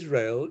Jew in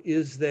Israel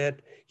is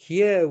that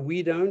here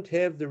we don't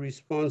have the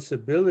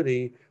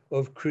responsibility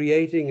of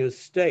creating a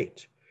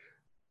state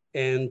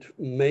and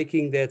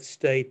making that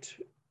state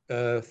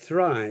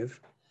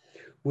thrive,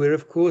 where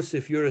of course,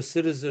 if you're a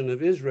citizen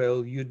of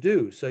Israel, you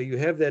do. So you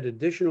have that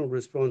additional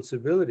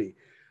responsibility.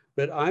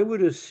 But I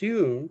would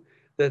assume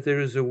that there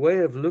is a way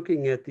of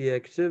looking at the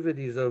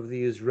activities of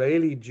the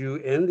Israeli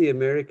Jew and the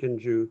American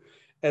Jew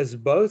as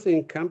both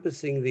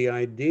encompassing the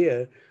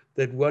idea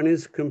that one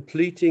is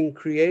completing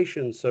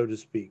creation, so to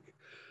speak.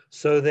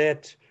 So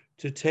that,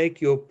 to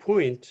take your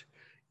point,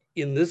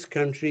 in this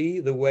country,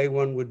 the way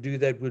one would do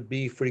that would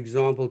be, for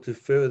example, to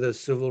further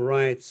civil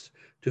rights,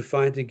 to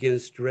fight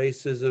against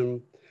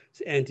racism,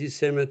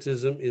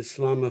 anti-Semitism,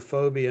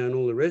 Islamophobia, and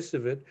all the rest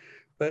of it.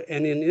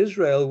 And in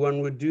Israel,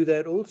 one would do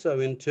that also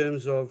in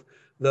terms of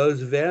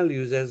those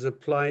values as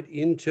applied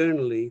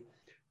internally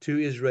to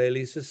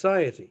Israeli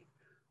society.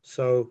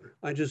 So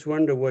I just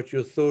wonder what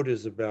your thought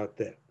is about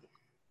that.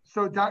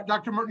 So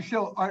Dr. Merton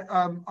Schill,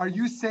 are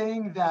you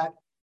saying that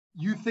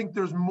you think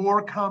there's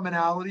more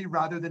commonality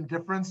rather than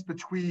difference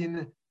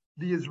between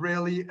the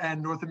Israeli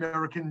and North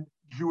American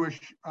Jewish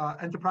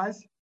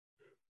enterprise?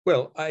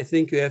 Well, I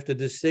think you have to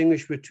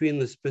distinguish between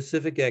the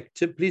specific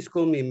activity. Please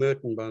call me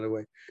Merton, by the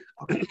way.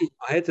 Okay.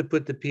 I had to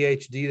put the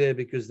PhD there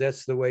because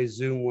that's the way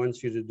Zoom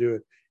wants you to do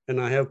it. And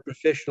I have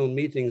professional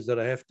meetings that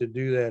I have to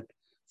do that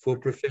for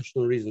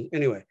professional reasons.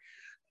 Anyway,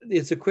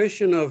 it's a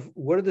question of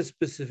what are the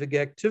specific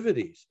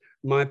activities?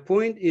 My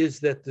point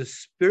is that the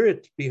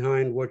spirit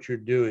behind what you're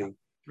doing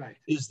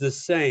is the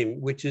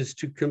same, which is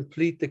to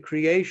complete the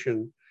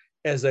creation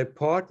as a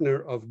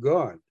partner of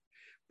God.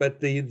 But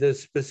the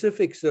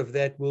specifics of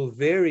that will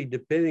vary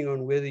depending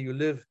on whether you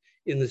live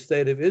in the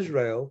state of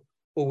Israel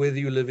or whether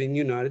you live in the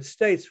United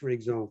States, for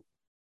example,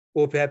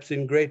 or perhaps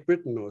in Great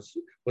Britain or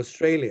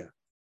Australia.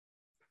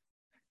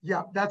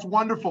 Yeah, that's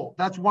wonderful.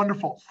 That's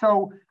wonderful.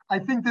 So I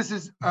think this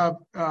is,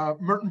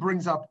 Merton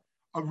brings up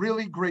a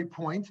really great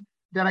point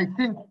that I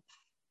think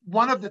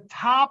one of the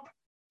top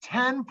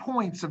 10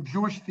 points of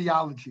Jewish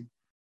theology,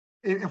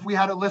 if we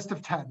had a list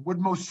of 10, would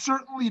most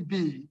certainly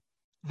be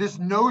this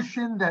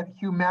notion that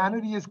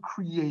humanity is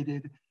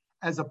created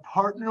as a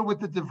partner with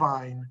the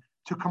divine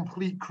to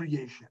complete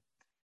creation.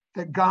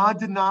 That God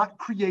did not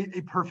create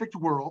a perfect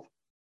world.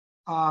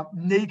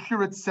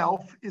 Nature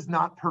itself is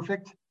not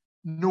perfect,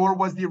 nor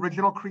was the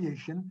original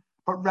creation,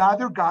 but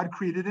rather God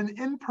created an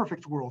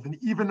imperfect world and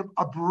even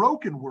a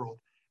broken world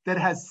that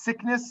has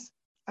sickness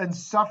and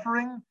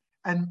suffering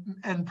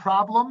and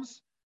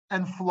problems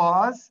and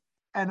flaws.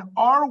 And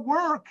our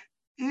work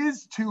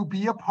is to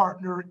be a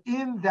partner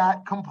in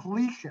that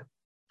completion.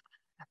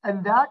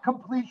 And that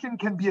completion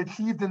can be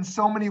achieved in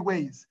so many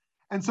ways.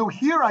 And so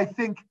here, I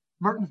think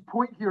Merton's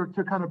point here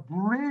to kind of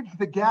bridge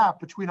the gap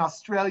between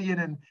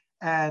Australian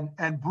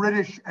and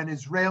British and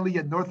Israeli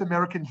and North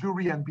American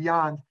Jewry and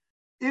beyond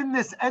in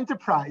this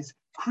enterprise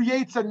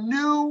creates a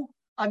new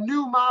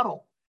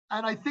model.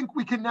 And I think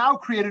we can now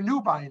create a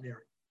new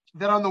binary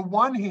that on the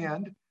one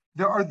hand,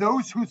 there are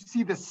those who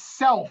see the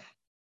self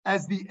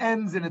as the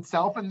ends in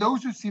itself and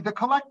those who see the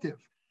collective.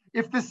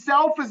 If the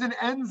self is an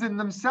ends in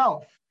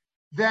themselves,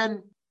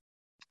 then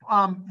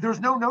there's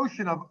no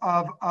notion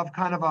of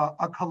kind of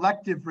a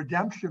collective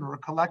redemption or a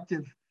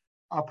collective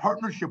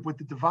partnership with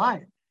the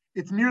divine.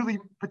 It's merely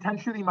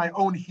potentially my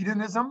own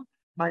hedonism,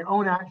 my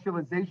own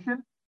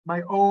actualization,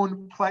 my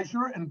own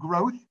pleasure and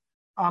growth,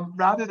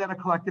 rather than a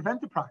collective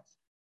enterprise.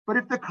 But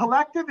if the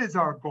collective is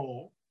our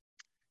goal,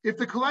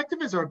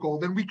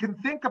 then we can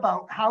think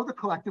about how the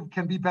collective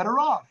can be better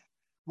off,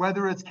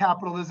 whether it's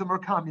capitalism or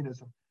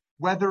communism,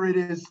 whether it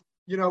is,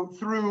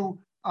 through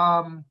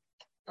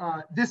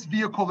this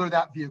vehicle or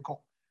that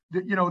vehicle,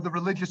 the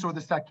religious or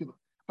the secular.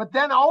 But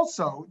then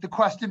also the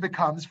question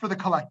becomes for the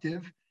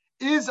collective,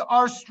 is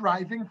our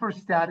striving for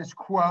status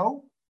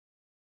quo,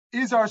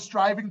 is our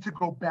striving to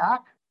go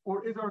back,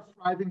 or is our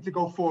striving to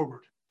go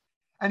forward?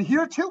 And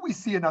here too, we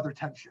see another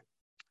tension.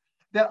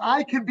 That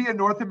I can be a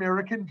North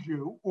American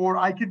Jew or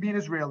I can be an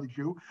Israeli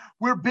Jew,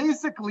 where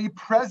basically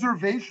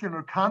preservation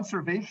or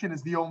conservation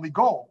is the only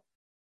goal.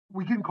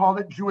 We can call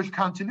it Jewish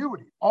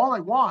continuity. All I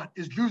want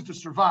is Jews to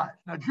survive.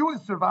 Now,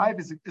 Jews survive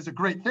is a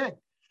great thing,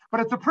 but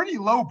it's a pretty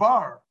low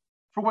bar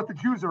for what the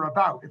Jews are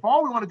about. If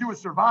all we want to do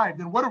is survive,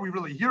 then what are we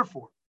really here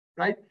for,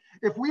 right?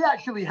 If we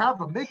actually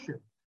have a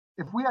mission,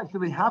 that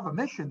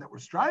we're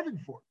striving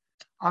for,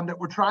 that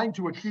we're trying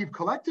to achieve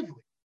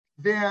collectively,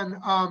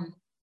 then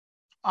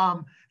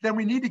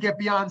we need to get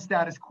beyond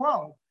status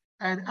quo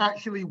and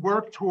actually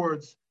work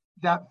towards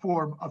that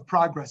form of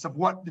progress of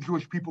what the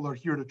Jewish people are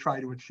here to try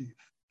to achieve.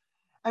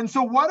 And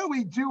so what do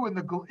we do in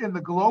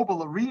the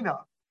global arena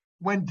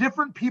when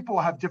different people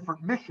have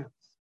different missions?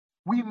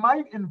 We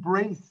might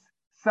embrace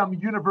some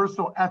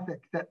universal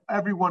ethic that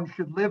everyone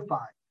should live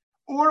by.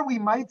 Or we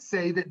might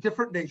say that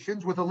different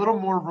nations with a little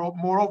more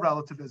moral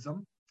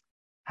relativism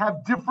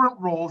have different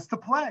roles to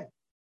play.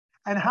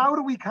 And how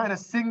do we kind of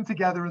sing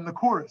together in the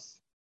chorus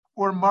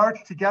or march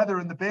together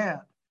in the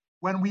band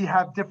when we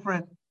have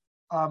different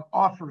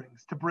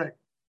offerings to bring?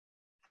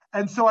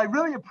 And so I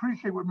really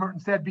appreciate what Merton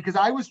said, because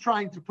I was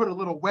trying to put a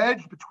little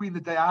wedge between the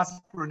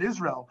diaspora and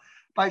Israel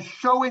by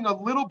showing a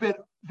little bit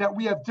that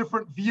we have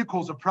different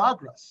vehicles of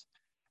progress.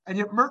 And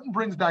yet Merton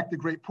brings back the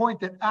great point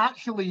that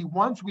actually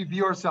once we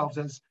view ourselves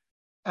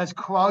as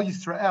Klal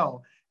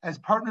Yisrael, as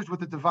partners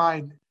with the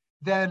divine,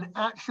 then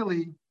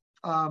actually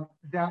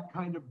that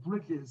kind of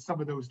bridges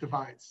some of those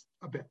divides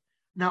a bit.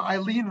 Now,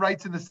 Eileen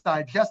writes in the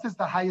side, just as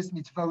the highest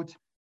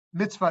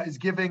mitzvah is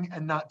giving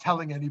and not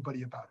telling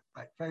anybody about it.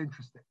 Right, very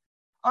interesting.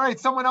 All right,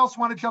 someone else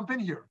want to jump in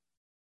here?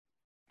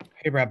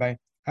 Hey, Rabbi,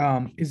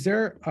 is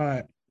there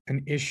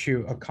an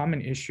issue, a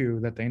common issue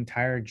that the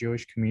entire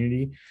Jewish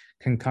community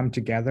can come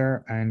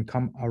together and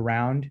come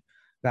around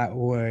that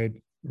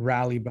would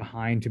rally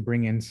behind to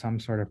bring in some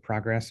sort of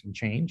progress and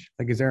change?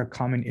 Like, is there a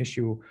common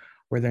issue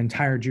where the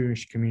entire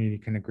Jewish community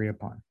can agree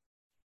upon?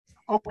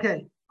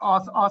 Okay,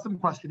 awesome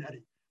question,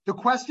 Eddie. The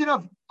question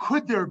of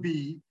could there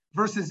be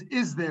versus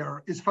is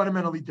there is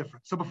fundamentally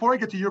different. So before I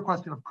get to your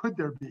question of could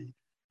there be,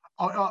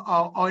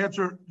 I'll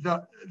answer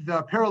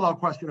the parallel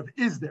question of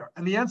is there?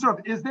 And the answer of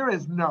is there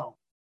is no.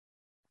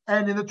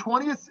 And in the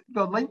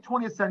late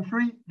 20th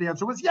century, the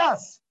answer was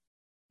yes.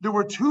 There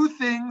were two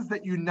things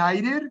that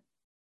united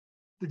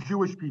the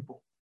Jewish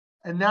people.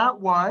 And that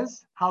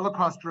was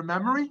Holocaust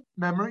remembrance,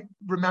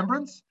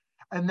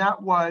 and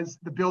that was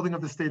the building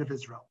of the state of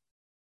Israel.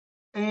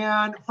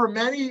 And for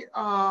many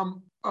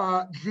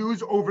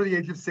Jews over the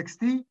age of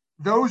 60,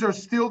 those are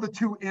still the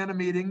two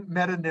animating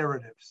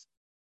meta-narratives,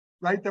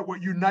 right? That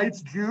what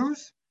unites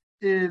Jews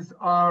is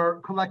our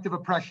collective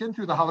oppression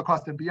through the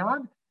Holocaust and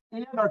beyond,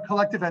 and our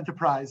collective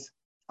enterprise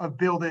of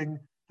building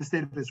the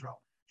state of Israel.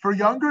 For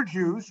younger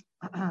Jews,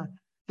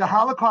 the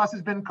Holocaust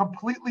has been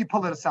completely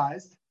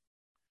politicized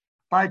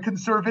by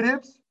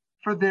conservatives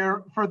for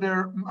their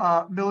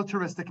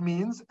militaristic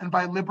means, and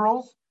by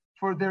liberals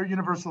for their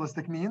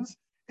universalistic means,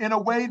 in a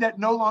way that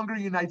no longer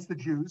unites the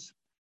Jews.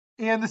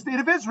 And the state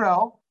of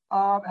Israel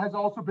has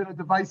also been a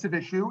divisive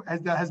issue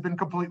that has been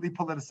completely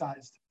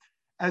politicized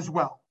as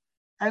well.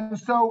 And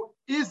so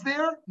is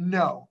there?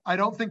 No, I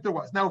don't think there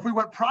was. Now, if we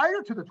went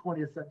prior to the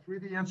 20th century,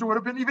 the answer would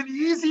have been even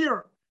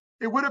easier.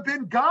 It would have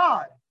been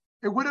God.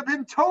 It would have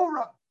been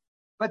Torah.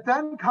 But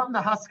then come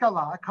the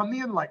Haskalah, come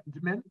the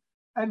Enlightenment,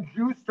 and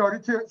Jews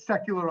started to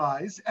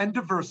secularize and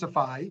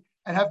diversify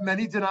and have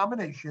many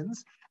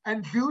denominations.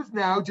 And Jews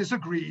now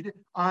disagreed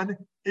on,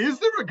 is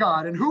there a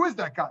God and who is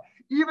that God?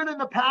 Even in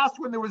the past,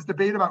 when there was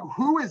debate about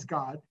who is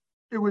God,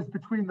 it was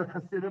between the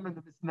Hasidim and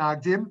the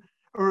Misnagdim,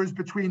 or it was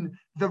between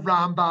the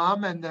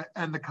Rambam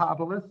and the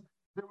Kabbalists.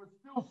 There was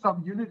still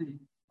some unity,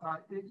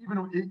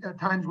 even at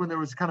times when there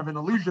was kind of an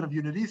illusion of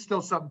unity.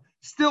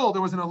 Still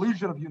there was an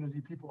illusion of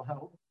unity people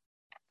held.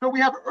 So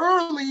we have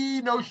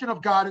early notion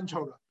of God and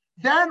Torah.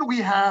 Then we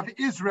have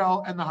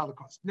Israel and the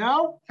Holocaust.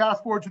 Now,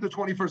 fast forward to the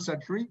 21st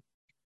century.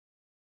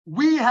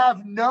 We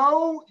have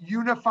no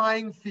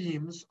unifying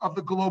themes of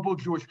the global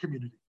Jewish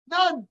community.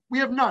 None. We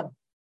have none.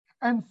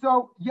 And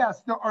so,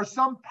 yes, there are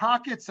some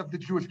pockets of the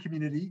Jewish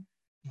community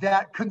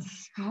that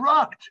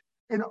construct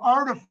an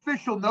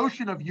artificial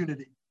notion of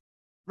unity,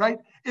 right?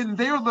 In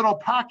their little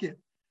pocket,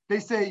 they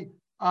say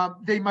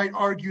they might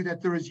argue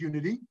that there is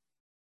unity,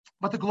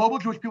 but the global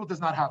Jewish people does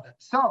not have that.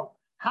 So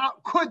how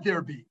could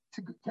there be,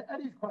 to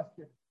Eddie's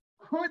question,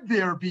 could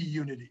there be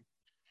unity?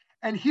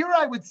 And here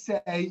I would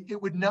say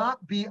it would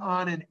not be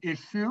on an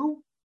issue.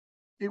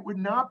 It would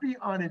not be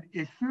on an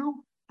issue,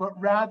 but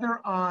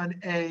rather on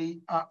a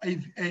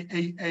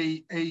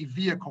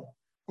vehicle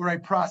or a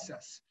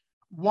process.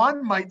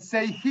 One might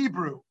say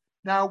Hebrew.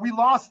 Now, we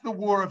lost the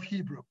war of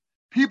Hebrew.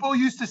 People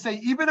used to say,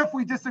 even if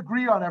we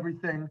disagree on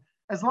everything,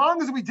 as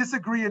long as we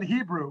disagree in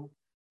Hebrew,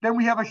 then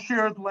we have a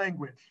shared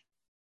language.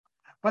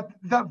 But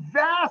the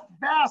vast,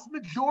 vast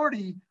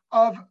majority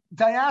of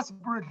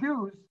diaspora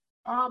Jews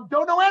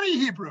don't know any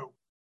Hebrew.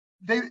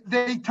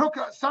 They took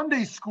a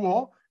Sunday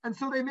school, and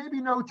so they maybe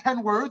know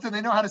 10 words, and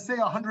they know how to say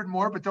 100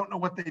 more, but don't know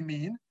what they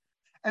mean.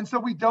 And so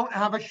we don't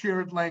have a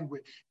shared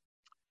language.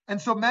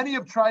 And so many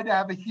have tried to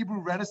have a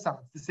Hebrew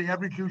renaissance, to say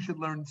every Jew should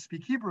learn to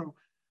speak Hebrew,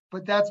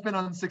 but that's been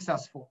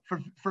unsuccessful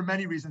for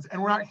many reasons.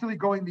 And we're actually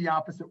going the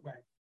opposite way.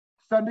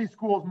 Sunday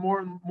schools more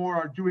and more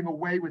are doing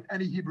away with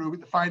any Hebrew,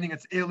 finding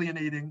it's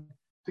alienating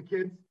to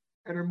kids,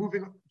 and are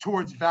moving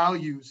towards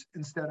values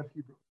instead of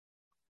Hebrew.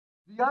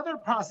 The other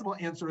possible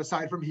answer,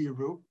 aside from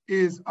Hebrew,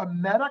 is a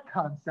meta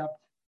concept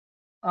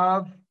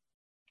of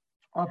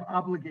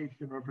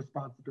obligation or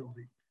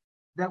responsibility.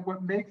 That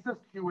what makes us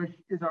Jewish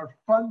is our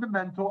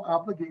fundamental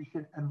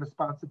obligation and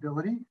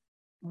responsibility,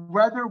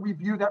 whether we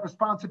view that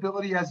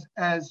responsibility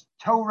as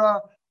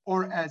Torah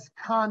or as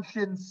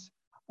conscience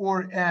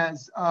or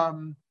as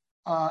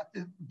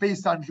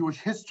based on Jewish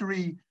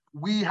history.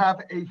 We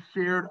have a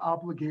shared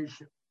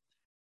obligation.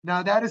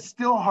 Now, that is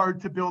still hard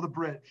to build a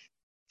bridge.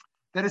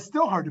 that it's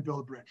still hard to build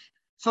a bridge.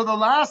 So the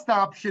last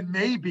option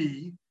may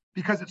be,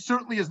 because it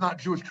certainly is not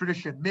Jewish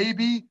tradition,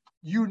 maybe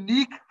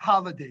unique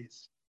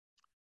holidays.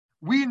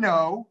 We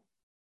know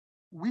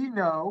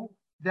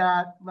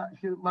that,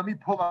 let me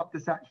pull up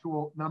this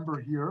actual number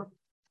here.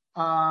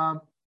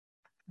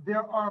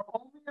 There are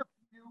only a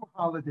few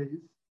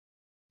holidays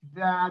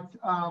that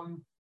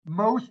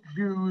most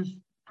Jews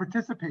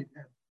participate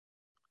in.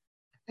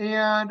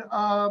 And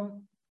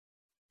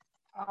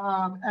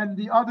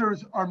the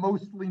others are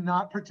mostly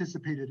not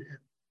participated in.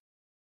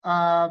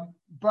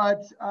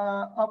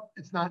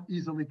 It's not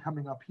easily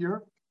coming up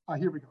here.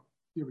 Here we go.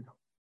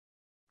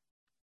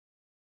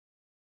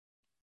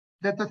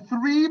 That the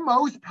three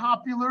most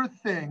popular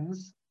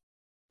things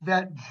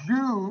that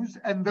Jews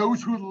and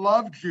those who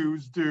love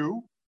Jews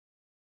do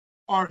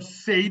are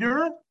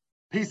Seder,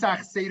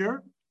 Pesach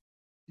Seder,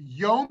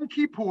 Yom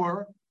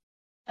Kippur,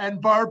 and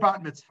Bar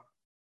Bat Mitzvah.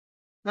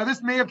 Now,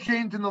 this may have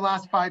changed in the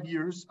last 5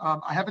 years.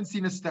 I haven't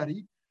seen a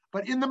study,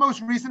 but in the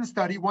most recent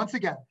study, once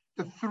again,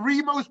 the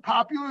three most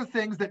popular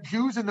things that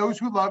Jews and those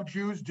who love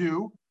Jews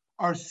do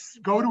are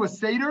go to a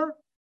Seder,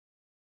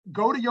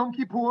 go to Yom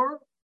Kippur,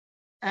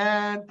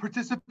 and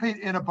participate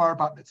in a Bar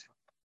Bat Mitzvah.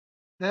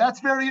 Now, that's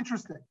very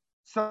interesting.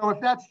 So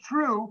if that's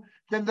true,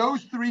 then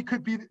those three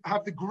could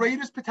have the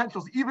greatest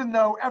potentials, even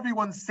though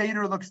everyone's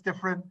Seder looks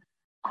different,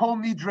 Kol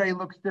Nidre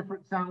looks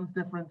different, sounds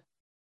different,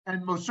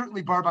 and most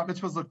certainly Bar Bat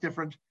Mitzvahs look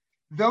different.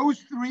 Those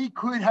three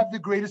could have the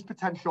greatest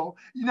potential.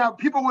 You know,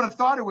 people would have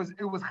thought it was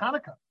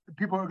Hanukkah.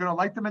 People are going to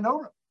light the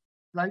menorah,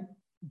 right?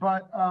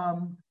 But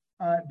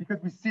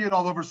because we see it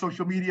all over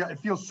social media, it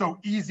feels so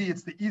easy.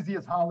 It's the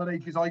easiest holiday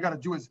because all you got to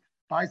do is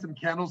buy some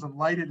candles and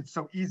light it. It's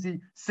so easy.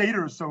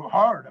 Seder is so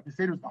hard. I mean,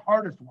 Seder is the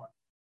hardest one.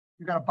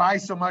 You got to buy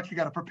so much. You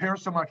got to prepare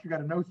so much. You got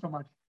to know so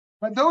much.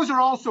 But those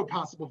are also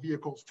possible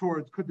vehicles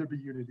towards could there be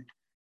unity.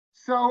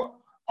 So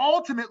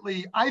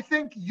ultimately, I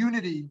think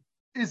unity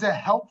is a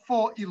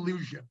helpful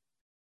illusion.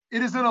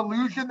 It is an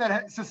illusion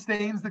that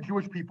sustains the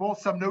Jewish people,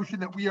 some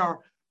notion that we are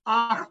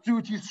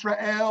Achdut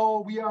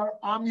Yisrael, we are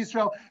Am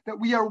Yisrael, that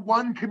we are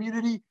one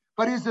community,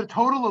 but it is a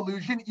total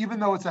illusion, even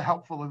though it's a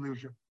helpful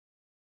illusion.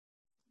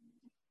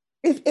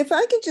 If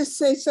I could just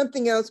say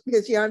something else,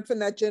 because yeah, I'm from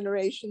that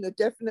generation, that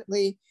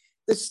definitely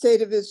the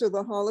state of Israel,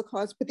 the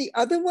Holocaust, but the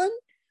other one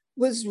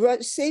was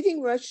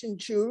saving Russian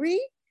Jewry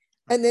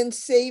and then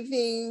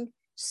saving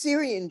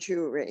Syrian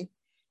Jewry.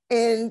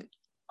 And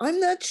I'm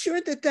not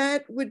sure that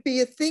that would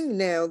be a thing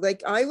now.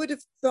 Like, I would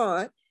have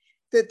thought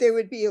that there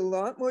would be a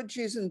lot more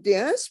Jews in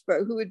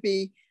diaspora who would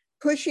be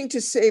pushing to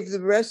save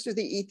the rest of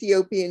the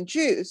Ethiopian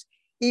Jews,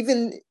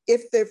 even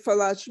if they're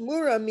Falash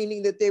Mura,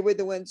 meaning that they were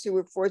the ones who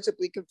were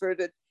forcibly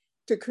converted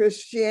to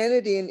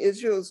Christianity, and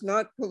Israel's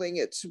not pulling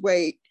its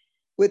weight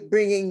with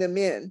bringing them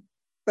in.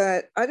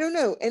 But I don't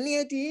know, any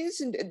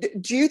ideas? And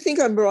do you think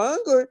I'm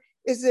wrong, or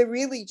is there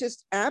really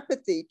just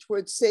apathy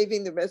towards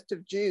saving the rest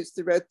of Jews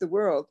throughout the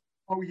world?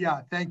 Oh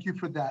yeah, thank you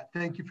for that.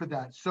 Thank you for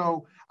that.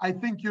 So I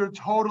think you're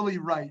totally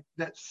right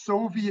that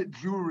Soviet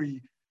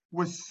Jewry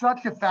was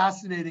such a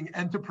fascinating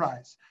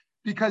enterprise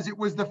because it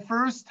was the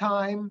first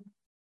time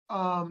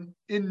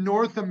in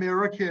North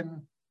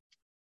American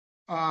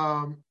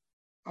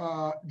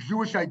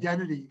Jewish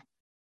identity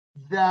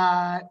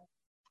that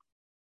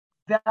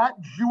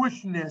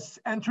Jewishness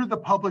entered the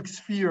public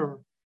sphere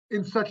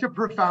in such a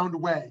profound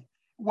way.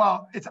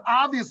 While it's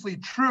obviously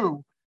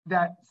true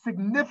that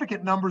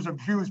significant numbers of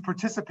Jews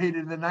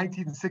participated in the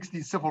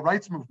 1960s civil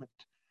rights movement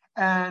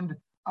and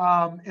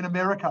in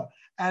America,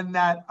 and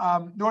that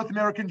North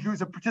American Jews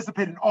have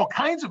participated in all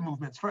kinds of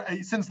movements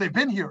since they've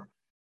been here,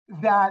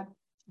 that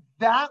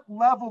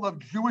level of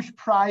Jewish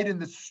pride in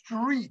the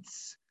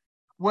streets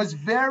was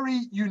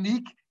very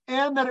unique,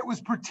 and that it was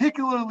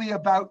particularly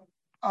about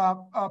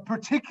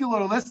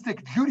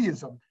particularistic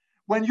Judaism.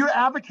 When you're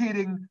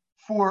advocating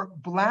for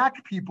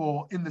Black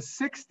people in the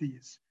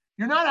 60s,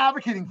 you're not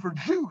advocating for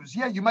Jews.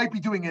 Yeah, you might be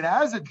doing it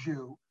as a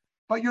Jew,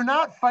 but you're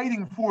not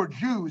fighting for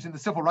Jews in the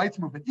civil rights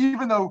movement,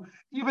 even though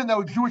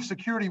Jewish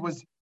security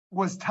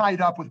was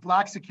tied up with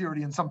Black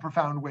security in some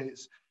profound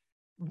ways.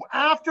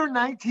 After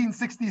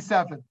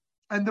 1967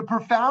 and the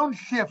profound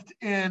shift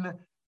in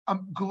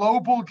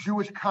global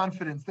Jewish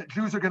confidence that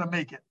Jews are going to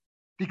make it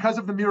because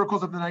of the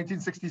miracles of the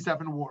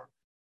 1967 war,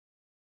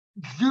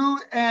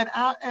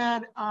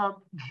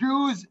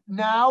 Jews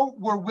now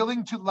were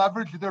willing to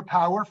leverage their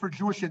power for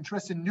Jewish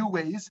interests in new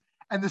ways.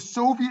 And the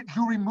Soviet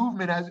Jewry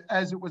movement,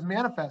 as it was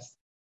manifest,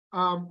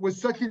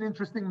 was such an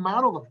interesting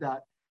model of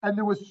that. And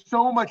there was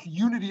so much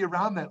unity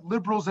around that.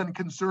 Liberals and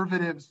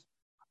conservatives,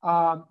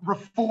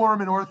 Reform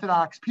and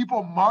Orthodox,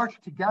 people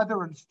marched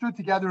together and stood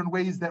together in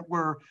ways that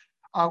were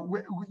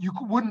you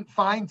wouldn't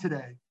find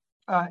today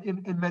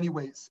in many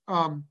ways.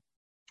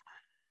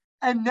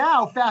 And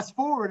now, fast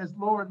forward, as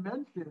Lauren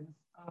mentioned,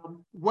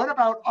 what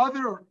about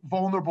other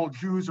vulnerable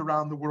Jews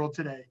around the world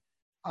today?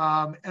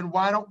 And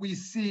why don't we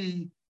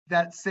see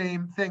that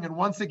same thing? And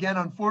once again,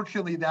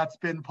 unfortunately, that's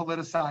been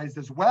politicized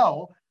as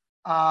well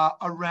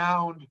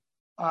around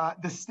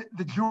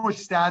the Jewish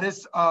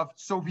status of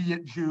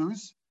Soviet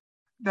Jews,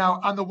 now,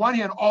 on the one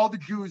hand, all the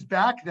Jews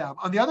back them.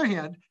 On the other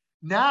hand,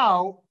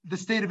 now the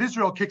state of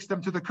Israel kicks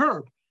them to the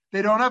curb.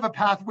 They don't have a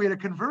pathway to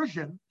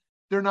conversion.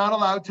 They're not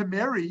allowed to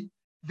marry.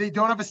 They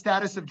don't have a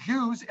status of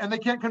Jews, and they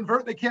can't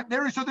convert, they can't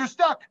marry, so they're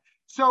stuck.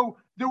 So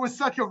there was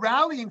such a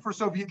rallying for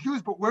Soviet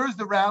Jews, but where's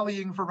the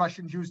rallying for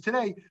Russian Jews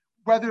today?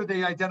 Whether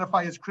they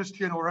identify as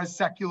Christian or as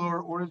secular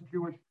or as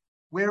Jewish,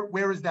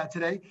 where is that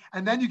today?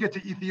 And then you get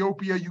to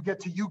Ethiopia, you get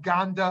to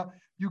Uganda,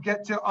 you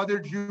get to other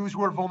Jews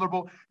who are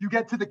vulnerable, you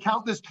get to the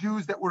countless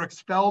Jews that were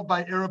expelled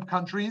by Arab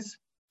countries,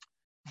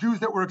 Jews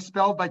that were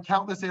expelled by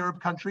countless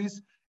Arab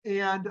countries,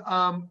 and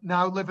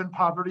now live in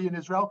poverty in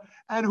Israel,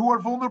 and who are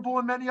vulnerable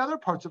in many other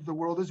parts of the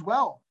world as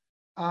well,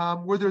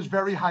 where there's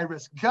very high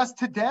risk. Just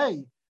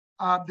today,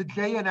 the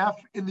JNF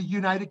in the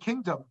United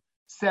Kingdom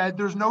said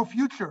there's no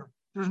future.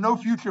 There's no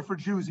future for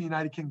Jews in the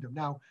United Kingdom.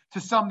 Now,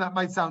 to some that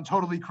might sound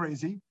totally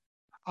crazy.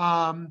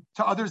 To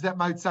others that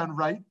might sound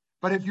right.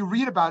 But if you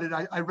read about it,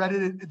 I read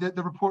it,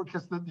 the report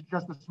just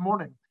this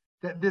morning,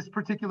 that this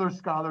particular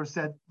scholar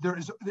said there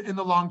is, in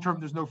the long term,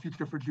 there's no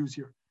future for Jews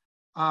here.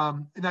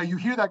 Now you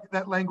hear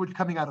that language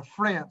coming out of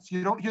France.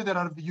 You don't hear that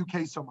out of the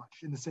UK so much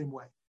in the same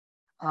way.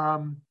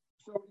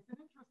 So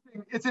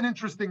it's an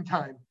interesting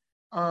time.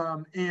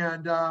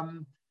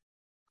 And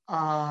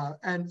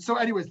so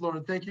anyways,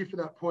 Lauren, thank you for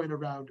that point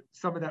around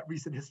some of that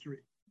recent history.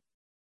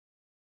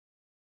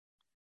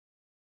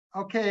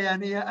 Okay,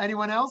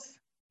 anyone else?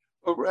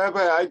 Well, Rabbi,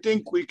 I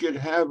think we could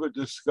have a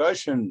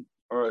discussion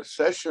or a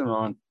session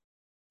on,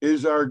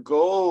 is our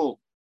goal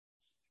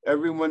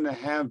everyone to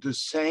have the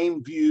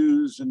same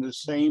views and the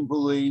same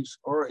beliefs,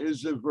 or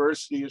is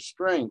diversity a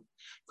strength?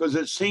 Because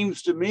it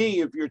seems to me,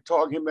 if you're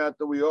talking about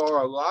that we all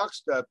are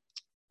lockstep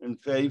in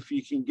faith,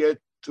 you can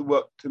get to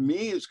what to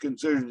me is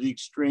considered the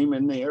extreme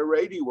in the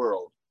Haredi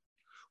world,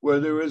 where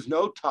there is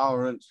no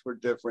tolerance for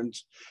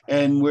difference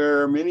and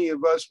where many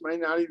of us may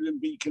not even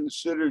be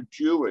considered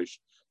Jewish.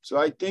 So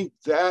I think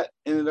that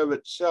in and of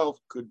itself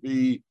could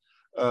be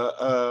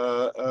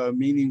a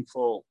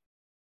meaningful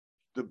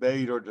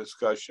debate or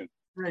discussion.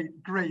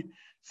 Great.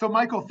 So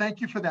Michael, thank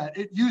you for that.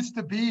 It used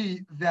to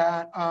be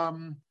that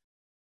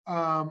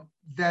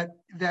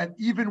that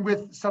even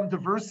with some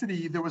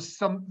diversity, there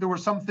were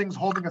some things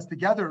holding us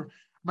together.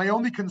 My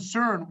only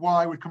concern, while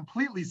I would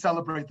completely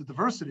celebrate the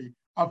diversity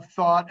of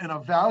thought and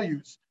of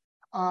values,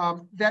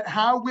 that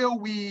how will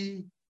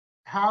we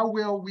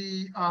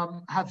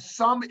have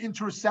some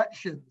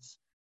intersections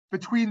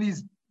between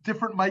these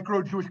different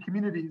micro-Jewish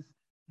communities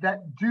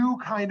that do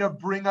kind of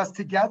bring us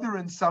together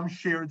in some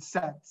shared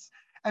sense?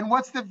 And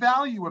what's the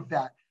value of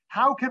that?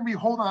 How can we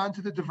hold on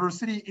to the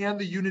diversity and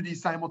the unity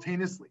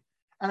simultaneously?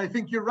 And I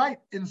think you're right.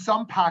 In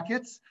some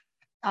pockets,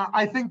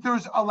 I think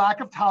there's a lack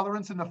of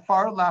tolerance in the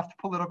far left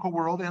political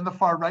world and the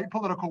far right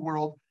political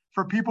world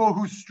for people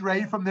who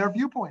stray from their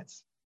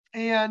viewpoints.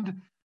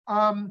 And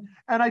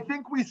I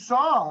think we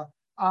saw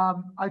a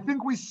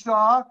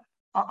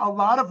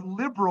lot of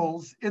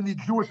liberals in the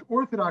Jewish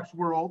Orthodox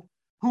world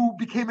who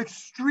became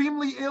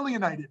extremely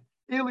alienated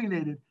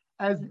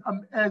as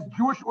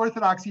Jewish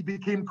Orthodoxy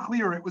became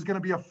clear it was going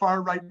to be a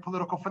far right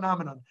political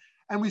phenomenon.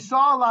 And we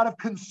saw a lot of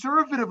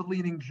conservative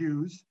leaning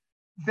Jews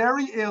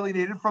very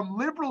alienated from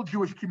liberal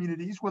Jewish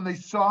communities when they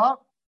saw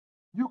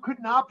you could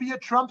not be a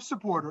Trump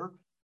supporter.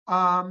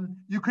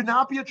 You could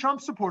not be a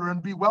Trump supporter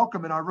and be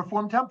welcome in our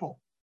Reform temple,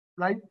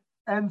 right?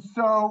 And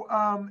so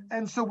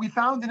we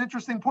found an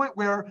interesting point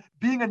where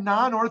being a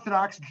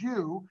non-Orthodox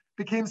Jew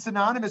became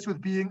synonymous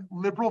with being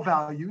liberal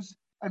values,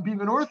 and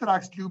being an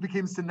Orthodox Jew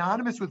became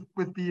synonymous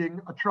with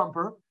being a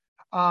Trumper,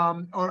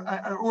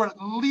 or at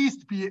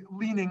least be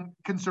leaning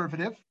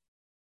conservative.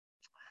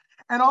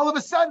 And all of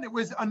a sudden, it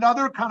was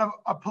another kind of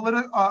a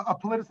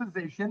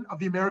politicization of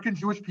the American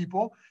Jewish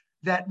people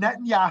that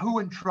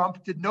Netanyahu and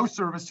Trump did no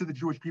service to the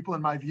Jewish people,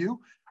 in my view,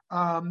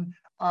 in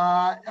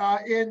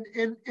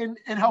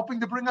helping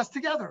to bring us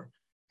together.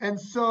 And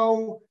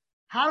so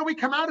how do we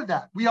come out of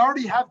that? We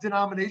already have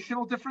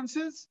denominational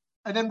differences,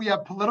 and then we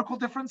have political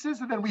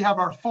differences, and then we have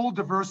our full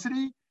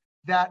diversity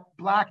that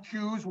Black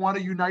Jews want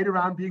to unite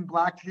around being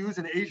Black Jews,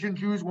 and Asian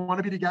Jews want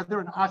to be together,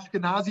 and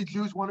Ashkenazi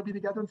Jews want to be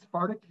together, and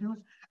Sephardic Jews,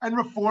 and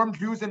Reform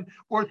Jews, and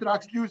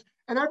Orthodox Jews,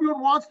 and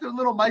everyone wants their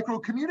little micro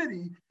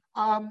community.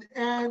 And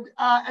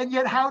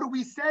yet, how do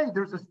we say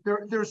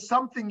there's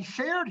something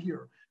shared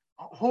here?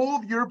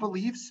 Hold your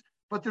beliefs,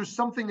 but there's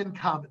something in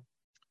common.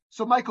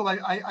 So, Michael,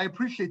 I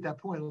appreciate that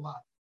point a lot.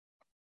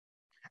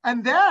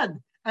 And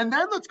then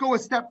let's go a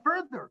step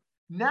further.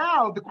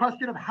 Now, the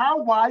question of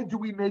how wide do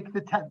we make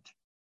the tent?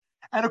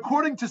 And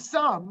according to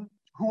some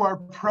who are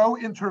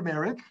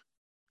pro-intermarriage,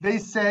 they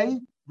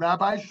say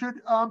rabbis should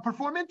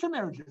perform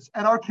intermarriages,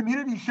 and our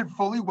community should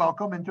fully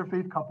welcome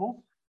interfaith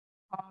couples.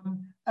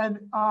 And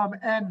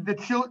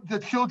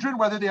the children,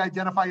 whether they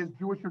identify as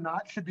Jewish or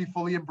not, should be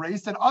fully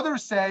embraced. And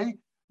others say,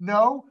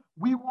 no,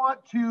 we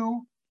want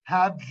to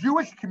have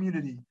Jewish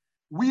community.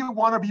 We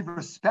want to be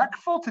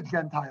respectful to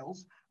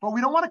Gentiles, but we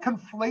don't want to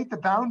conflate the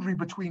boundary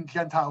between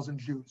Gentiles and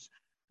Jews.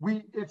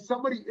 If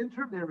somebody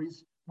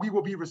intermarries, we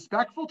will be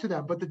respectful to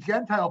them, but the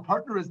Gentile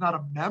partner is not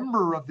a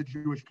member of the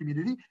Jewish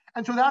community.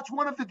 And so that's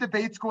one of the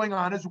debates going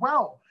on as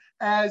well,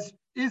 as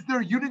is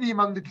there unity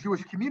among the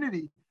Jewish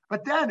community?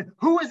 But then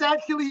who is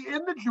actually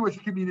in the Jewish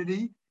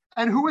community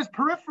and who is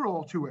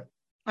peripheral to it?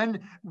 And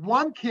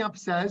one camp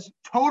says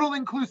total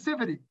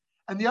inclusivity.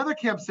 And the other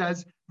camp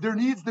says there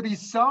needs to be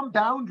some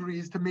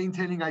boundaries to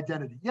maintaining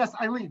identity. Yes,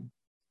 Eileen.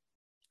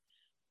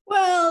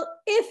 Well,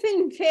 if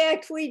in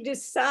fact we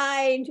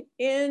decide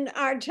in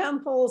our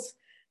temples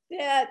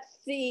that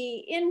the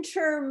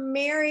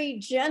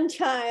intermarried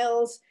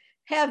Gentiles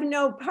have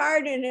no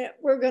part in it,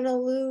 we're going to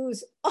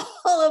lose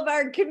all of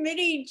our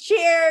committee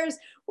chairs.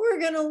 We're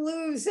going to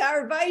lose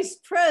our vice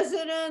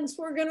presidents.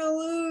 We're going to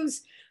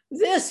lose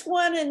this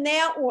one and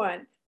that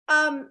one.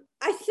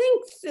 I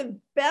think the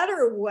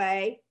better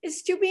way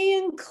is to be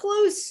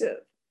inclusive.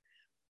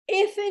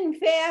 If in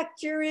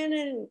fact you're in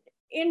an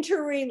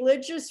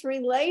interreligious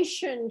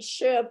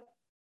relationship,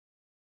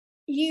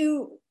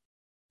 you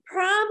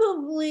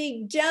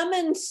probably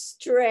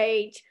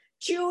demonstrate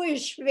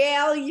Jewish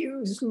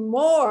values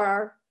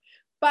more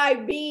by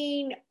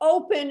being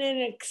open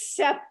and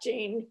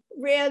accepting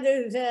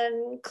rather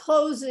than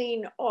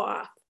closing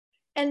off.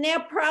 And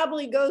that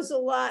probably goes a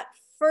lot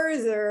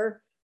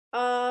further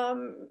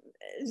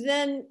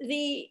than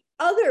the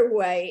other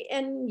way.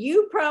 And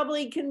you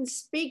probably can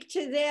speak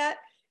to that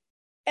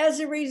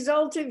as a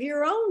result of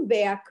your own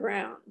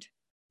background.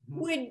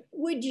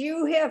 Would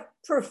you have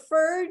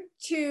preferred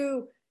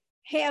to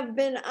have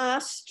been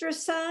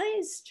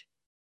ostracized?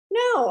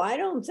 No, I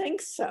don't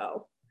think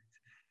so.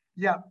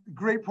 Yeah,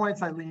 great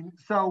points, Eileen.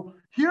 So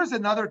here's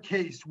another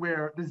case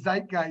where the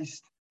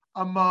zeitgeist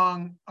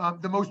among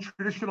the most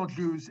traditional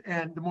Jews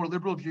and the more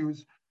liberal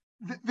Jews,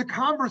 the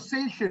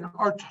conversation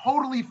are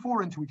totally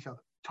foreign to each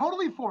other,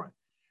 totally foreign.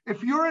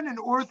 If you're in an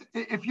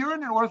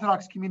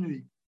Orthodox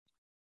community,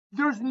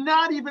 there's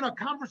not even a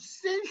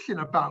conversation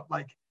about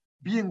like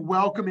being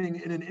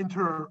welcoming in an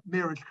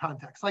intermarriage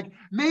context. Like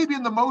maybe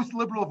in the most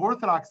liberal of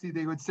Orthodoxy,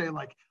 they would say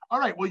like, all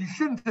right, well, you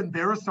shouldn't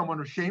embarrass someone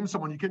or shame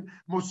someone. You can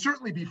most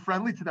certainly be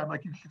friendly to them.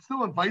 Like you should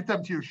still invite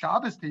them to your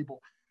Shabbos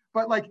table.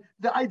 But like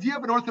the idea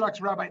of an Orthodox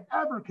rabbi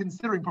ever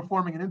considering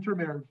performing an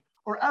intermarriage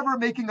or ever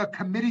making a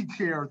committee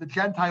chair, the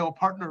Gentile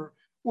partner,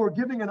 or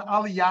giving an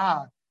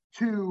aliyah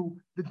to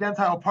the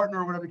Gentile partner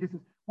or whatever the case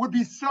is, would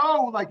be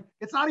so like,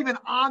 it's not even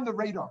on the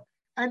radar.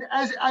 And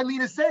as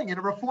Eileen is saying, in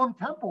a Reformed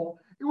temple,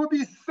 it would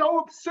be so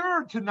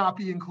absurd to not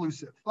be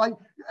inclusive. Like,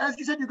 as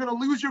you said, you're going to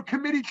lose your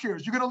committee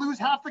chairs. You're going to lose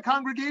half the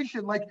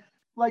congregation. Like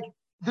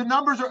the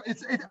numbers are,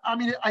 I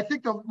mean, I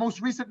think the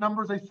most recent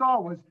numbers I saw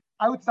was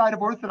outside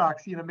of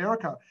Orthodoxy in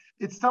America,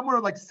 it's somewhere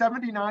like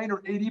 79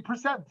 or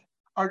 80%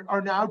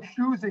 are now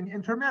choosing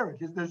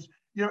intermarriage. There's,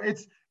 you know,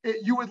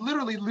 you would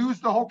literally lose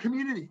the whole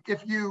community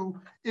if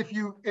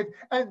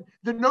and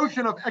the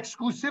notion of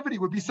exclusivity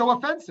would be so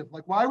offensive.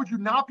 Like, why would you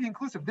not be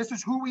inclusive? This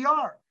is who we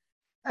are.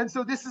 And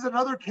so this is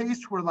another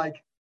case where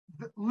like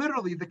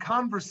literally the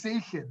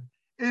conversation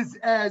is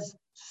as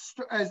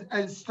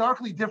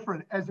starkly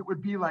different as it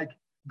would be like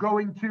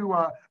going to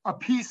a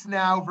Peace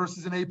Now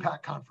versus an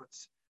AIPAC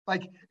conference.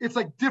 Like it's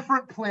like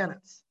different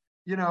planets,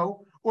 you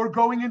know, or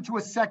going into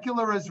a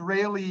secular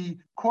Israeli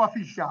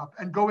coffee shop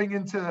and going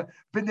into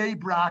B'nai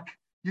Brak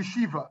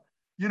yeshiva,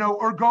 you know,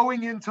 or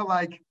going into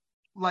like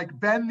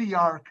Ben the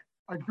Ark,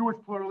 a Jewish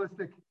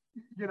pluralistic,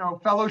 you know,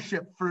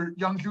 fellowship for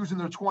young Jews in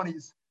their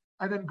 20s,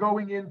 and then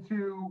going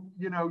into,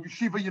 you know,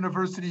 Yeshiva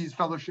University's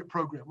fellowship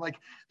program. Like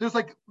there's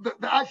like the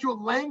actual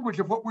language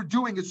of what we're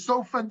doing is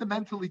so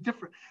fundamentally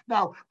different.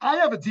 Now, I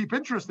have a deep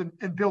interest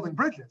in building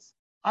bridges.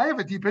 I have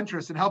a deep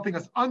interest in helping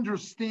us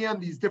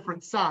understand these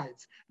different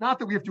sides. Not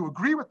that we have to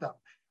agree with them,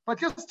 but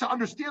just to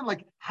understand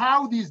like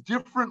how these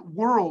different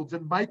worlds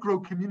and micro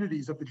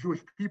communities of the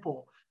Jewish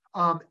people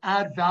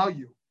add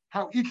value,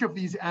 how each of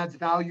these adds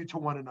value to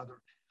one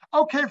another.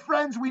 Okay,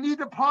 friends, we need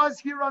to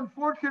pause here,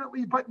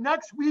 unfortunately, but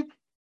next week,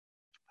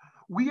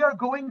 we are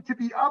going to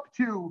be up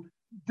to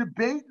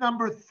debate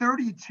number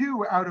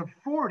 32 out of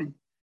 40,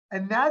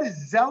 and that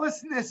is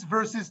zealousness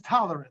versus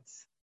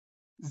tolerance.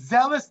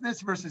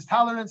 Zealousness versus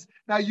tolerance.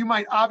 Now, you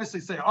might obviously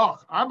say, oh,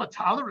 I'm a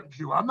tolerant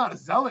Jew. I'm not a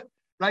zealot,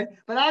 right?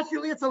 But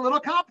actually, it's a little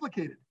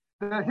complicated.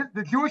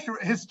 The Jewish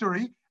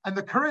history and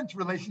the current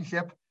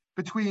relationship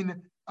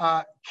between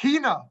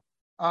kina,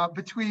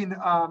 between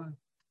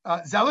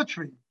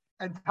zealotry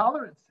and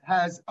tolerance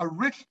has a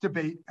rich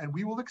debate, and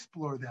we will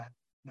explore that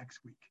next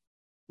week.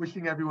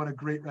 Wishing everyone a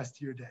great rest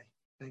of your day.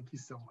 Thank you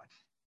so much.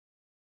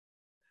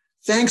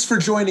 Thanks for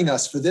joining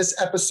us for this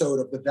episode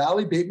of the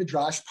Valley Beit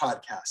Midrash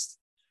podcast.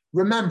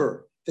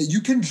 Remember that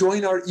you can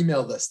join our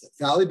email list at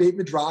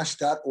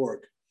valleybeitmidrash.org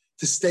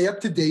to stay up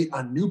to date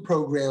on new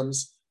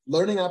programs,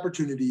 learning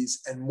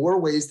opportunities, and more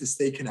ways to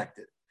stay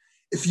connected.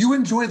 If you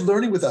enjoyed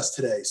learning with us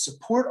today,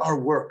 support our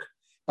work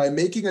by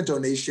making a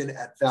donation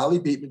at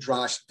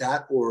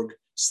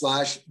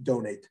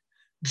valleybeitmidrash.org/donate.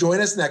 Join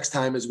us next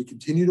time as we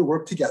continue to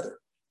work together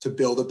to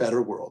build a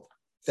better world.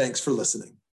 Thanks for listening.